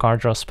cast our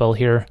card draw spell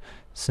here,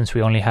 since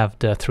we only have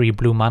the 3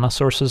 blue mana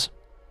sources.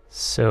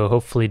 So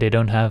hopefully they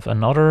don't have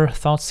another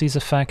Thoughtseize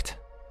effect.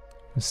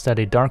 Instead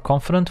a Dark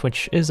Confidant,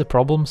 which is a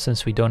problem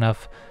since we don't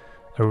have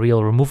a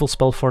real removal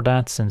spell for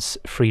that, since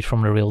freed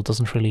from the real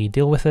doesn't really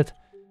deal with it.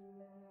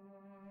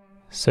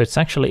 So it's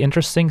actually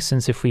interesting,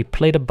 since if we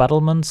play the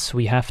battlements,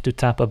 we have to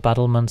tap a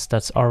battlement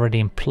that's already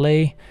in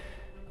play,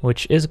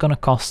 which is gonna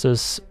cost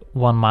us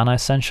 1 mana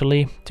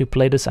essentially to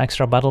play this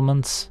extra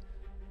battlements,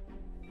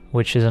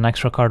 which is an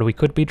extra card we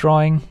could be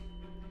drawing,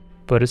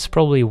 but it's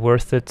probably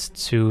worth it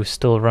to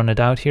still run it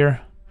out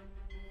here.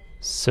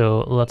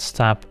 So let's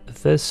tap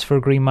this for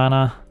green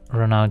mana,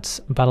 run out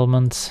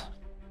battlement,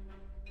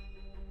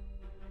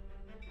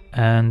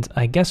 and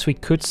I guess we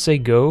could say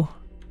go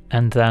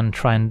and then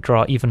try and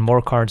draw even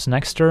more cards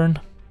next turn.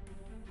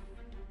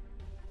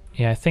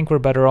 Yeah, I think we're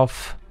better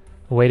off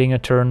waiting a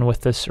turn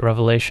with this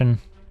Revelation.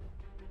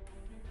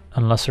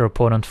 Unless our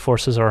opponent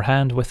forces our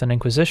hand with an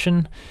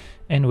Inquisition,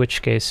 in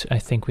which case I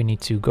think we need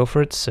to go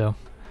for it, so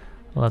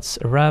let's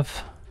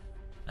Rev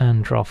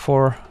and draw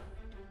 4.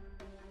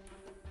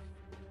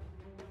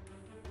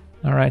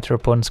 Alright, our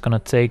opponent's gonna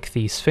take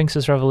the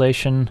Sphinx's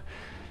Revelation,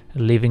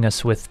 leaving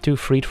us with 2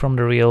 freed from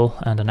the real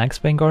and an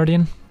Axebane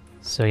Guardian.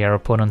 So yeah, our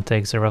opponent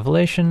takes a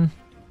Revelation,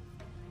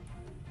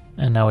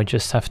 and now we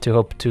just have to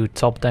hope to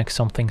top deck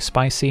something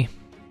spicy.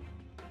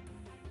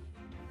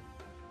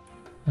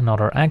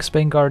 Another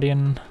Axebane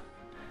Guardian.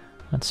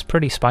 That's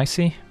pretty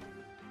spicy.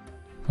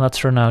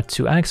 Let's run out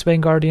 2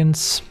 Axebane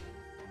Guardians.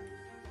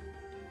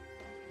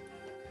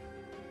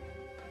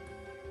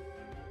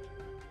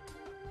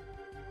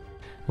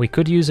 We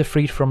could use a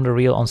Freed from the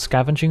Reel on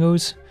Scavenging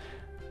Ooze,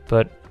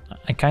 but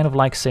I kind of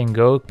like saying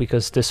go,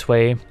 because this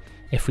way,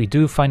 if we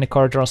do find a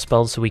card draw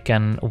spells, we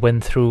can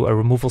win through a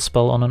removal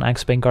spell on an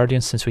Axebane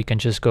Guardian, since we can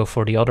just go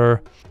for the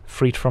other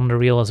Freed from the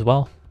Reel as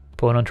well.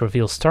 Opponent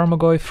reveals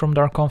Tarmogoyf from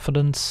Dark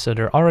Confidence, so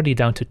they're already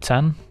down to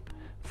 10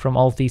 from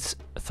all of these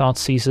Thought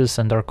Seizes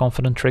and Dark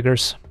Confident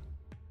triggers.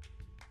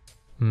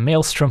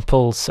 Maelstrom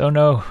Pulse, oh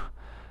no,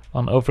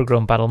 on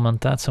Overgrown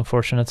Battlement, that's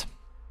unfortunate.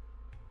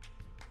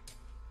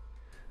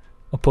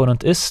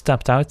 Opponent is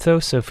tapped out though,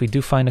 so if we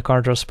do find a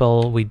card draw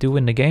spell, we do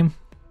win the game.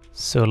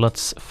 So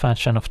let's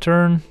fetch end of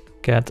turn,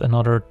 get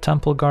another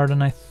Temple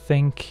Garden I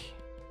think,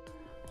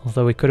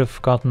 although we could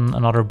have gotten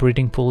another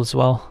Breeding Pool as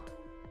well.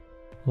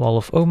 Wall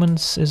of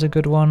Omens is a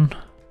good one.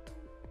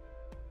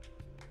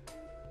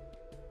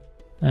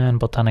 And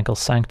Botanical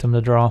Sanctum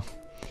to draw.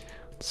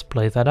 Let's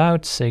play that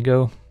out, say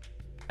go.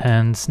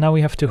 And now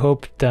we have to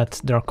hope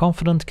that Dark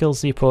Confident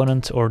kills the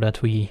opponent, or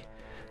that we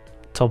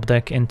top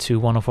deck into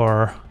one of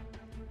our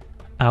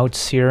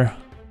outs here.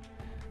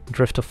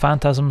 Drift of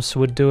Phantasms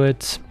would do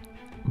it,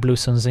 Blue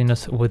Sun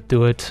Zenith would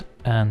do it,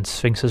 and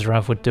Sphinx's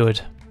Rev would do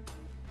it.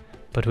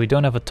 But we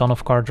don't have a ton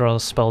of card draw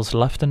spells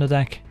left in the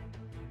deck.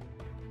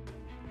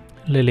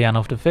 Leyline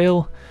of the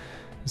Veil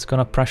is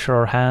gonna pressure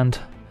our hand,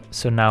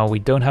 so now we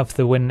don't have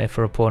the win if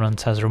our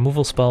opponent has a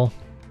removal spell.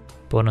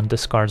 Opponent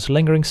discards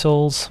Lingering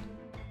Souls.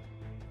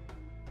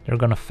 They're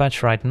gonna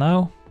fetch right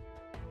now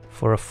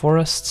for a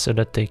forest so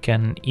that they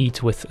can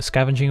eat with a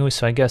Scavenging Ooze,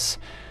 so I guess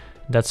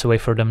that's a way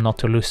for them not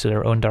to lose to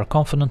their own Dark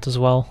Confident as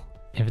well,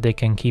 if they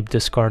can keep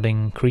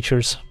discarding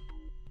creatures.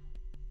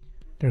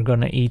 They're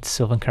gonna eat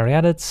Sylvan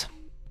Caryatid,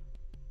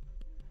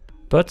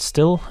 but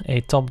still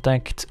a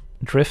top-decked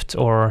Drift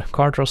or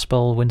card draw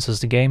spell wins us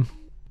the game.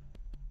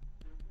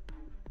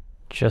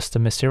 Just a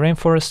Misty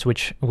Rainforest,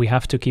 which we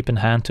have to keep in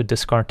hand to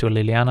discard to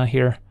Liliana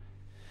here.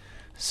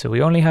 So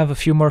we only have a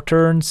few more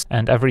turns,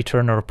 and every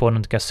turn our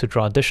opponent gets to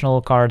draw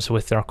additional cards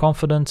with their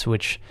confidence,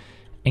 which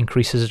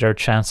increases their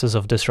chances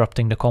of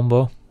disrupting the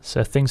combo.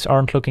 So things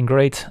aren't looking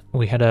great.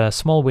 We had a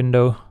small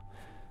window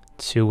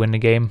to win the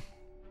game.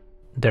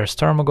 There's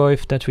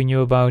Tarmogoyf that we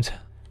knew about.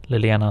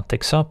 Liliana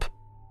takes up.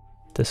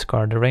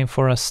 Discard the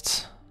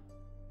Rainforests.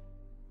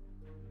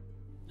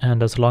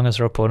 And as long as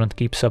our opponent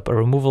keeps up a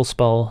removal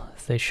spell,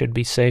 they should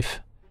be safe.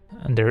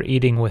 And they're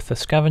eating with the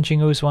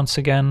Scavenging Ooze once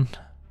again.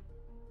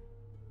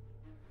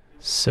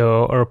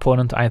 So our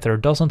opponent either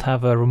doesn't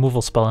have a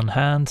removal spell in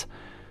hand,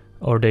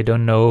 or they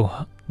don't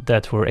know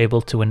that we're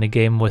able to win the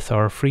game with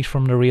our Freed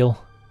from the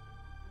Reel.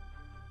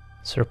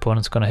 So our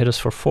opponent's gonna hit us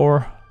for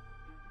 4.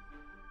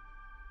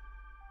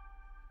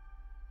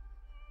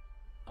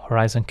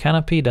 Horizon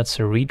Canopy, that's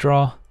a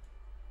redraw.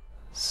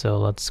 So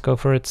let's go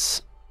for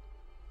it.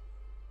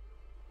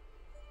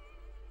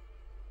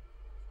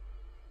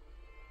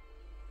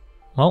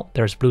 Well,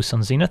 there's Blue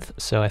Sun Zenith,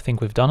 so I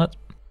think we've done it.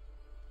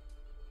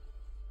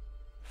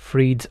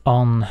 Freed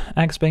on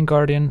Axebane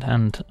Guardian,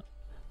 and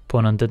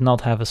opponent did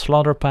not have a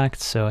Slaughter Pact,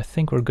 so I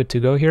think we're good to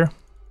go here.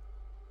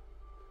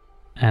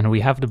 And we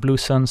have the Blue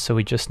Sun, so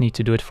we just need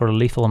to do it for a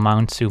lethal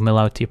amount to mill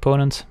out the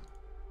opponent.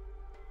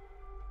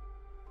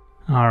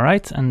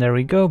 Alright, and there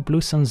we go,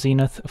 Blue Sun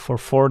Zenith for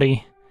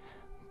 40.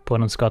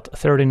 Opponent's got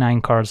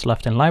 39 cards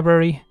left in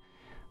library,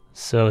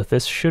 so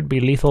this should be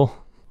lethal.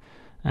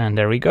 And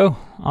there we go,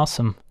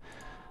 awesome.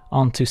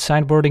 On to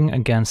sideboarding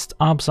against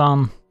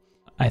Abzan.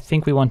 I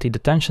think we want the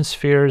Detention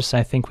Spheres,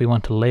 I think we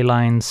want the Ley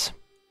Lines.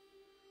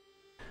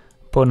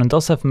 Opponent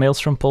does have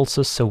Maelstrom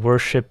Pulses, so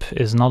Worship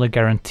is not a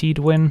guaranteed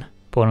win.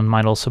 Opponent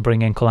might also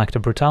bring in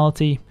Collective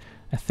Brutality.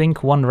 I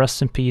think one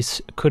Rest in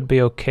Peace could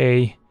be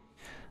okay.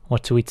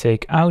 What do we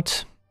take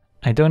out?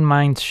 I don't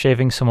mind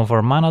shaving some of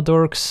our mana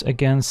dorks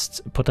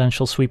against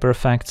potential sweeper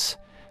effects.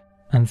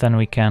 And then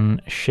we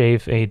can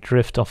shave a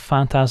Drift of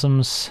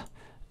Phantasms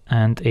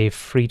and a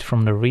Freed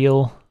from the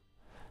Reel.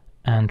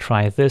 And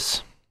try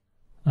this.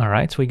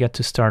 Alright, we get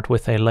to start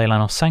with a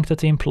Leyline of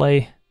Sanctity in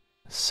play.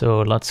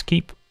 So let's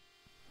keep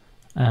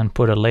and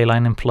put a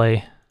Leyline in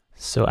play.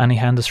 So any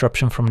hand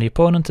disruption from the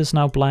opponent is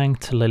now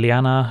blanked.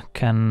 Liliana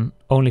can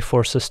only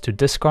force us to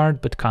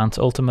discard, but can't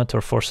ultimate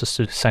or force us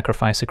to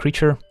sacrifice a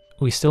creature.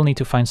 We still need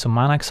to find some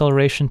mana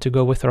acceleration to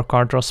go with our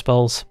card draw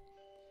spells.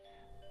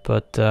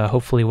 But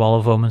hopefully Wall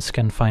of Omens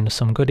can find us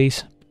some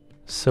goodies.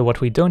 So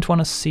what we don't want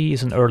to see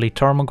is an early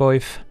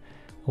Tarmogoyf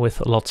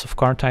with lots of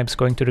card types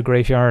going to the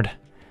graveyard,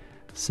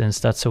 since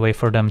that's a way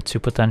for them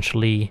to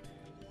potentially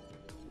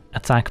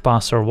attack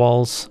past our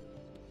walls.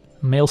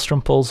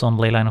 Maelstrom Pulse on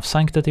Leyline of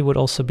Sanctity would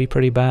also be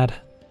pretty bad.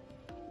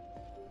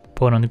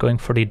 Opponent going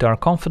for the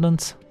Dark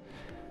Confident.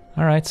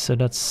 Alright, so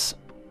that's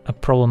a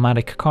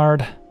problematic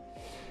card.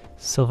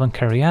 Sylvan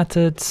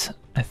Caryatid.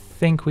 I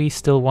think we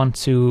still want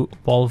to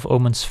Wall of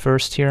Omens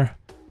first here,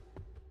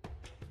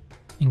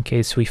 in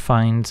case we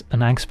find an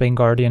Axebane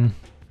Guardian.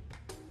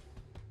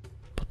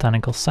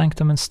 Botanical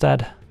Sanctum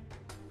instead.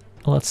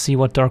 Let's see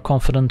what Dark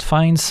Confident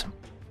finds.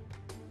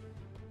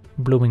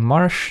 Blooming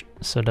Marsh,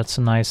 so that's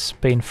a nice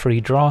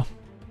pain-free draw.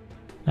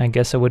 I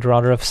guess I would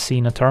rather have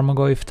seen a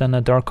Tarmogoyf than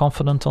a Dark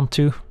Confident on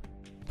 2.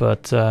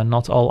 but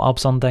not all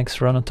Abzan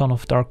decks run a ton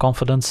of Dark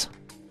Confidence.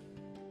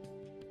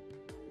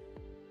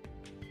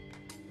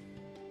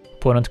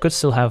 Opponent could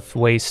still have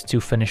ways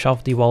to finish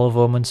off the Wall of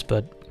Omens,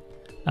 but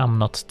I'm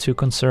not too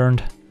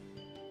concerned.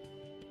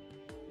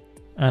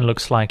 And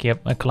looks like,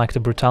 yep, a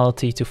Collective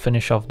Brutality to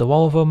finish off the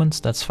Wall of Omens,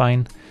 that's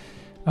fine.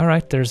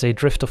 Alright, there's a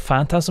Drift of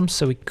Phantasms,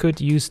 so we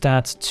could use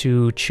that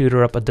to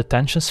tutor up a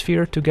Detention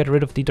Sphere to get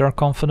rid of the Dark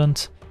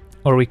Confident.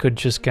 Or we could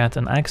just get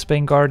an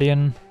Axebane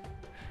Guardian.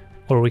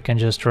 Or we can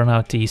just run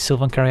out the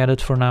Sylvan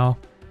Caryatid for now.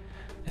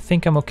 I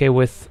think I'm okay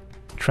with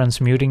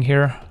transmuting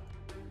here.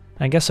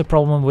 I guess the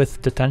problem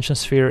with Detention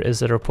Sphere is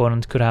that our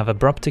opponent could have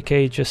Abrupt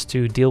Decay just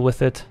to deal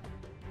with it.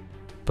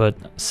 But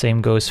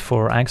same goes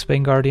for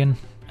Axebane Guardian.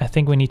 I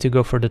think we need to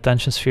go for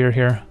Detention Sphere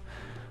here.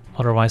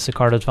 Otherwise the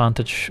card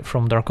advantage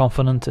from Dark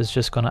Confident is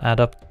just gonna add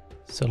up.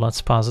 So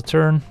let's pause a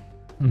turn.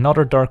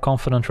 Another Dark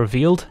Confident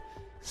revealed.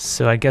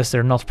 So I guess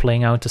they're not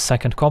playing out the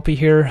second copy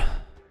here.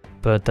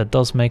 But that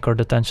does make our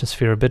Detention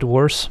Sphere a bit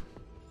worse.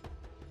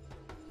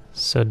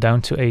 So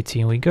down to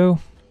 18 we go.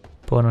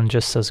 Opponent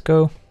just says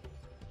go.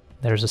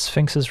 There's a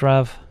Sphinx's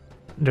Rav.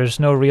 There's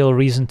no real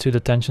reason to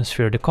Detention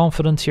Sphere the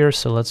Confident here,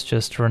 so let's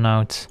just run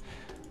out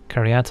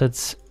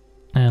Caryatids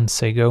and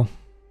say go.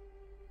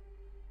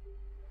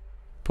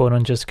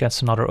 Opponent just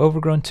gets another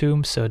Overgrown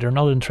Tomb, so they're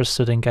not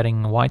interested in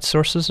getting white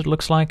sources, it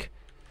looks like.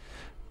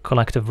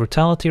 Collective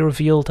Brutality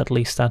revealed, at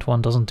least that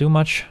one doesn't do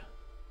much.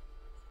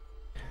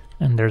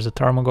 And there's a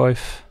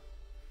Tarmogoyf.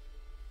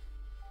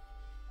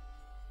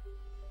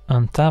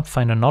 Untap,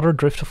 find another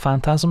Drift of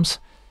Phantasms.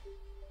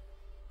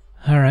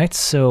 Alright,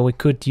 so we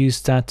could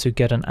use that to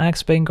get an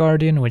Axebane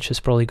Guardian, which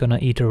is probably gonna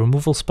eat a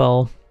removal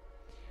spell.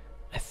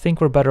 I think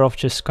we're better off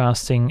just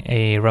casting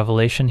a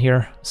Revelation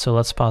here, so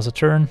let's pause a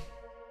turn.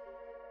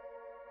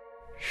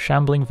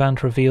 Shambling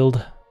Vent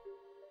revealed.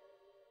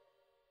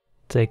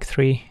 Take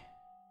 3.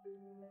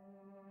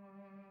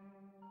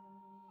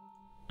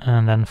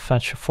 And then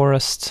fetch a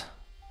forest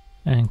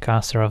and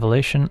cast a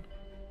Revelation.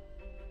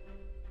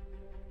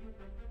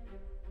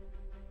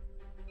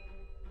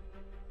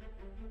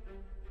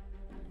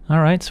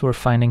 Alright, we're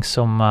finding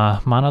some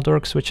mana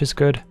dorks, which is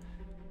good.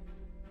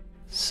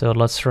 So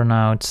let's run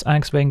out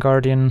Axebane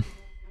Guardian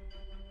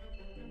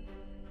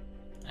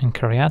and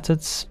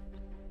Caryatids.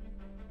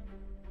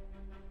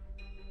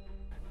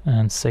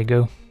 And say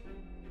go.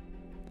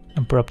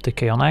 Abrupt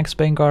Decay on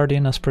Axebane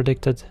Guardian as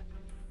predicted.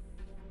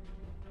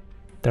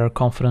 Dark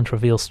Confident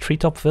reveals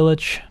Treetop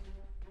Village.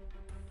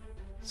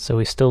 So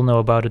we still know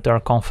about a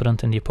Dark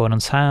Confident in the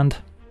opponent's hand.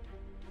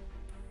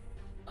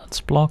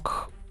 Let's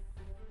block.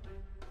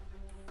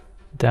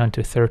 Down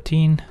to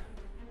 13.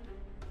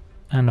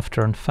 End of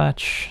turn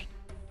fetch.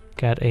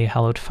 Get a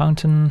Hallowed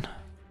Fountain.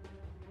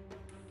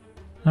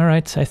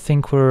 Alright, I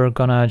think we're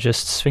gonna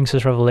just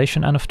Sphinx's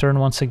Revelation end of turn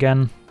once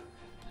again.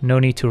 No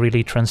need to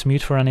really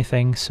transmute for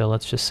anything, so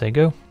let's just say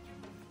go.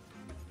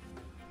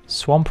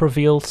 Swamp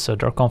revealed, so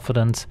Dark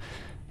Confident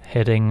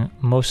hitting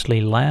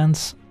mostly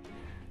lands,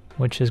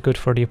 which is good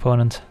for the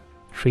opponent.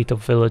 Treetop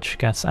Village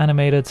gets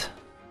animated.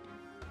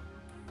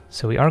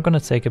 So we are gonna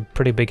take a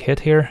pretty big hit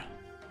here.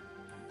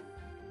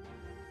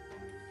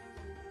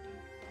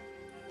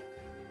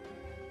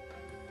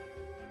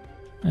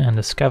 And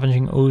the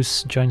Scavenging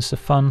Ooze joins the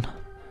fun,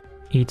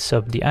 eats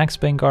up the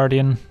Axebane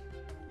Guardian,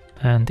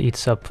 and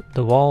eats up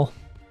the wall,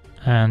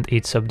 and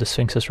eats up the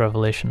Sphinx's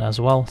Revelation as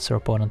well, so our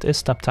opponent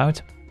is tapped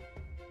out.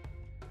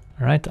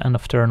 Alright, end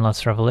of turn,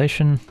 let's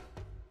Revelation.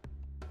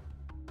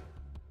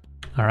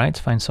 Alright,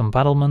 find some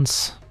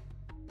battlements,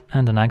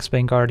 and an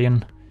Axebane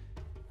Guardian.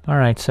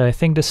 Alright, so I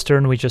think this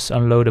turn we just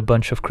unload a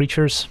bunch of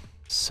creatures.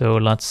 So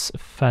let's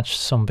fetch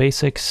some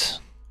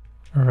basics,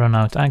 run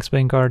out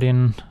Axebane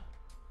Guardian,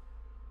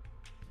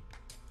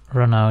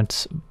 run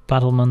out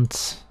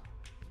Battlement,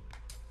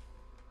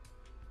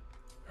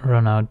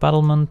 run out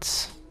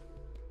Battlement.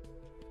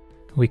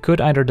 We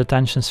could either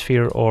Detention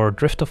Sphere or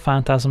Drift of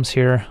Phantasms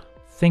here.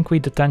 I think we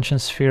Detention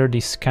Sphere the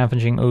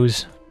Scavenging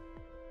Ooze,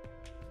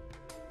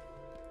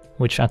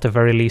 which at the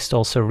very least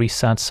also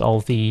resets all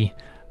the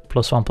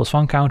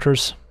 +1/+1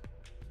 counters.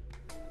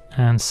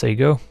 And say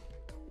go.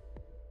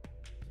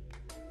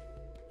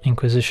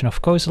 Inquisition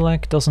of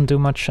Kozilek doesn't do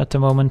much at the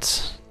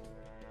moment.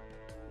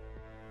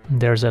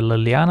 There's a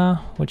Liliana,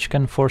 which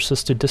can force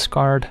us to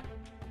discard.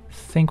 I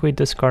think we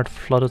discard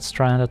Flooded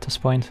Strand at this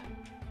point.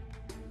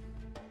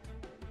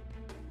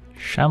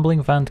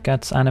 Shambling Vent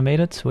gets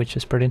animated, which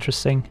is pretty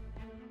interesting.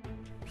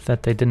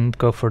 That they didn't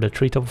go for the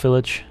Treetop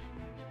Village.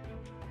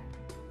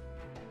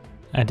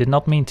 I did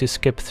not mean to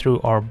skip through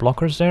our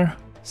blockers there,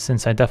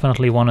 since I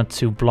definitely wanted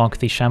to block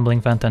the Shambling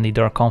Vent and the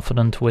Dark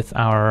Confident with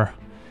our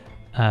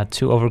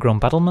 2 Overgrown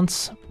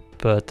Battlements,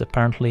 but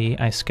apparently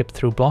I skipped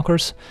through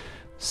blockers.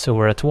 So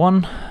we're at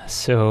 1,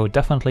 so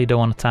definitely don't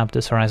want to tap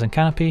this Horizon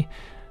Canopy,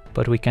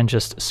 but we can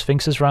just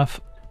Sphinx's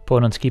Wrath.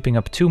 Opponent's keeping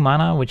up 2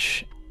 mana,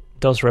 which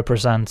does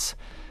represent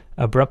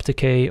Abrupt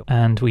Decay,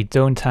 and we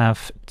don't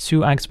have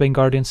 2 Axebane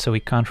Guardians, so we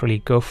can't really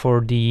go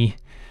for the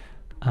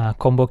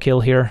combo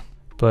kill here.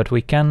 But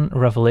we can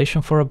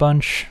Revelation for a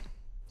bunch,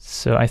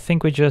 So I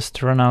think we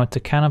just run out the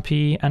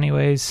Canopy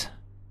anyways.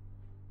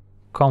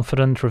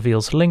 Confident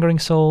reveals Lingering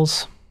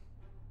Souls.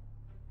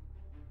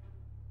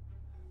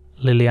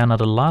 Liliana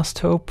the Last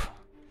Hope.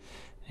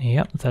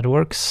 Yep, that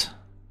works.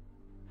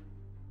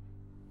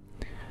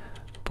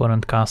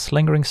 Opponent casts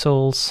Lingering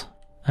Souls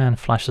and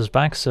flashes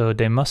back, so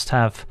they must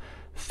have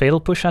Fatal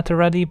Push at the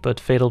ready, but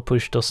Fatal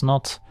Push does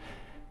not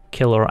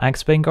kill our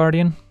Axebane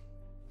Guardian.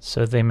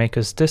 So they make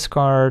us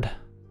discard.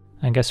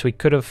 I guess we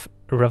could have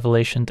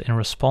Revelationed in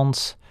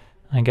response.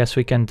 I guess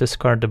we can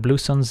discard the Blue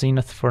Sun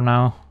Zenith for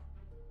now,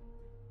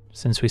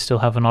 since we still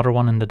have another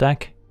one in the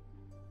deck.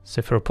 So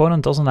if your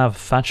opponent doesn't have a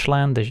fetch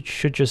land, they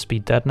should just be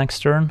dead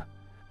next turn.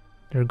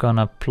 They're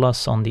gonna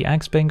plus on the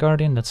Axebane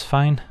Guardian, that's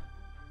fine.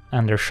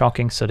 And they're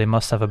shocking, so they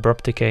must have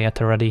Abrupt Decay at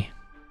the ready.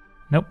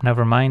 Nope,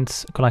 never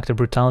mind. Collective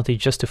Brutality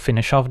just to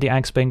finish off the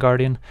Axebane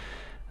Guardian.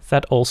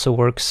 That also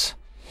works.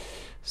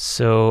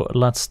 So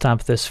let's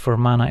tap this for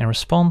mana in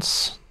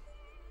response.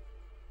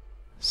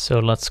 So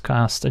let's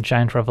cast a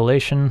Giant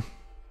Revelation.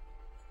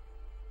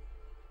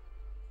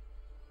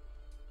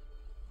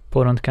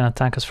 Opponent can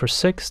attack us for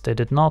 6, they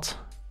did not.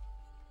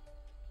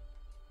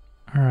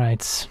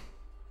 Alright.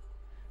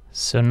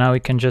 So now we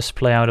can just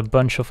play out a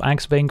bunch of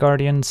Axebane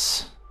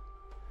Guardians.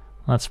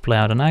 Let's play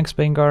out an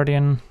Axebane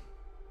Guardian.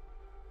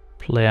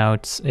 Play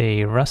out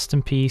a Rest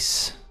in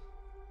Peace.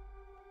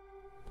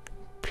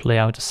 Play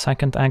out a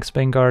second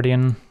Axebane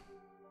Guardian.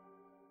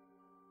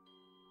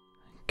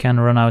 Can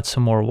run out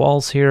some more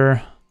walls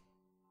here.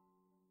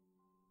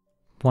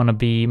 Wanna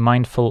be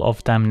mindful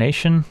of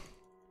Damnation.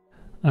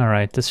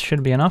 Alright, this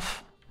should be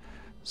enough.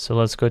 So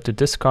let's go to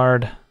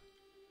discard.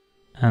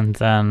 And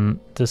then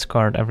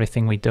discard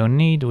everything we don't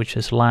need, which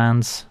is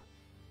lands.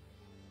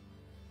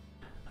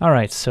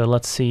 Alright, so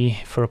let's see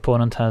if our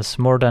opponent has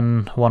more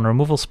than one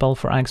removal spell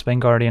for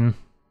Axebane Guardian.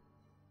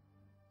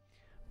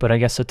 But I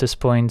guess at this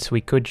point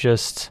we could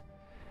just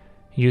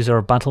use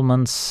our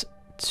battlements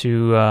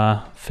to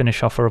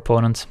finish off our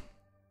opponent.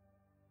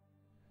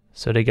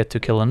 So they get to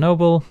kill a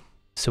Noble.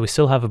 So we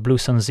still have a Blue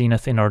Sun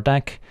Zenith in our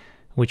deck,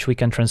 which we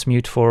can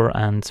transmute for,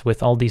 and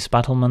with all these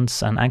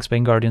battlements and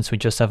Axebane Guardians we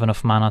just have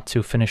enough mana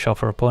to finish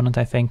off our opponent,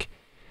 I think,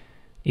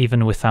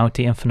 even without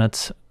the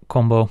infinite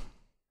combo.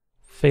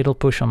 Fatal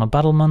Push on a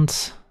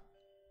battlement.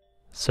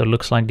 So it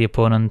looks like the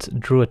opponent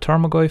drew a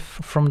Tarmogoyf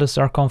from this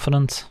Dark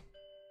Confidant.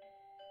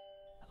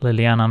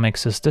 Liliana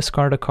makes us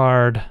discard a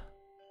card.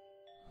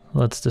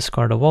 Let's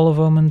discard a Wall of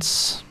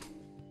Omens.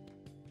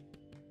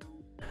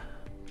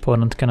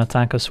 Opponent can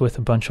attack us with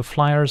a bunch of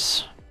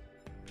flyers.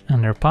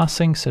 And they're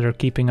passing, so they're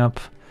keeping up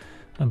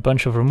a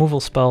bunch of removal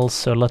spells.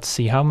 So let's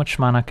see how much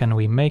mana can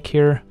we make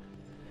here.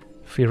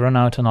 If we run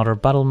out another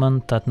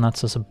battlement, that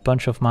nets us a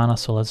bunch of mana,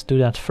 so let's do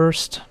that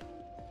first.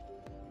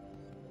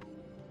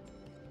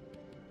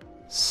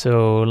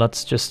 So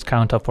let's just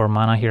count up our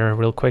mana here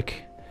real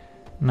quick.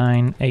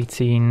 9,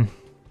 18.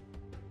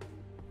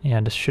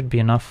 Yeah, this should be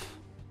enough.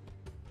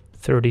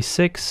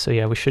 36, so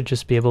yeah, we should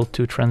just be able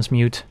to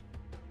transmute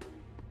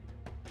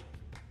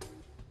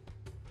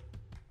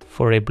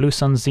for a Blue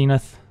Sun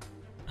Zenith,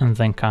 and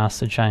then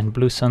cast a giant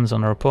Blue Suns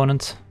on our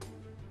opponent.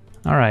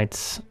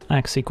 Alright,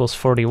 X equals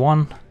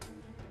 41.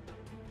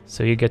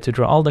 So you get to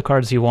draw all the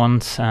cards you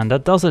want, and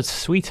that does it.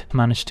 Sweet.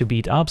 Managed to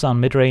beat Abzan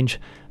midrange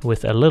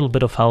with a little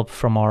bit of help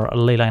from our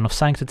Leyline of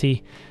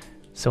Sanctity.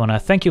 So I want to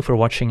thank you for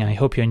watching, I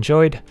hope you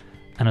enjoyed,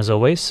 and as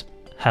always,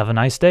 have a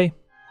nice day.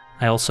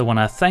 I also want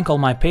to thank all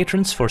my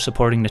patrons for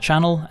supporting the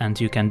channel, and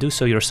you can do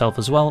so yourself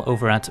as well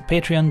over at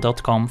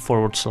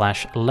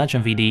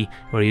patreon.com/LegenVD,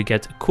 where you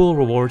get cool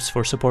rewards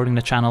for supporting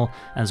the channel,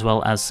 as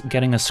well as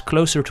getting us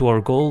closer to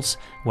our goals,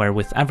 where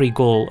with every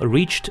goal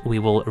reached we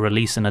will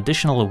release an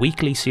additional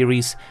weekly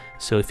series.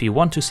 So if you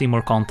want to see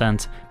more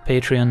content,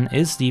 Patreon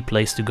is the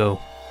place to go.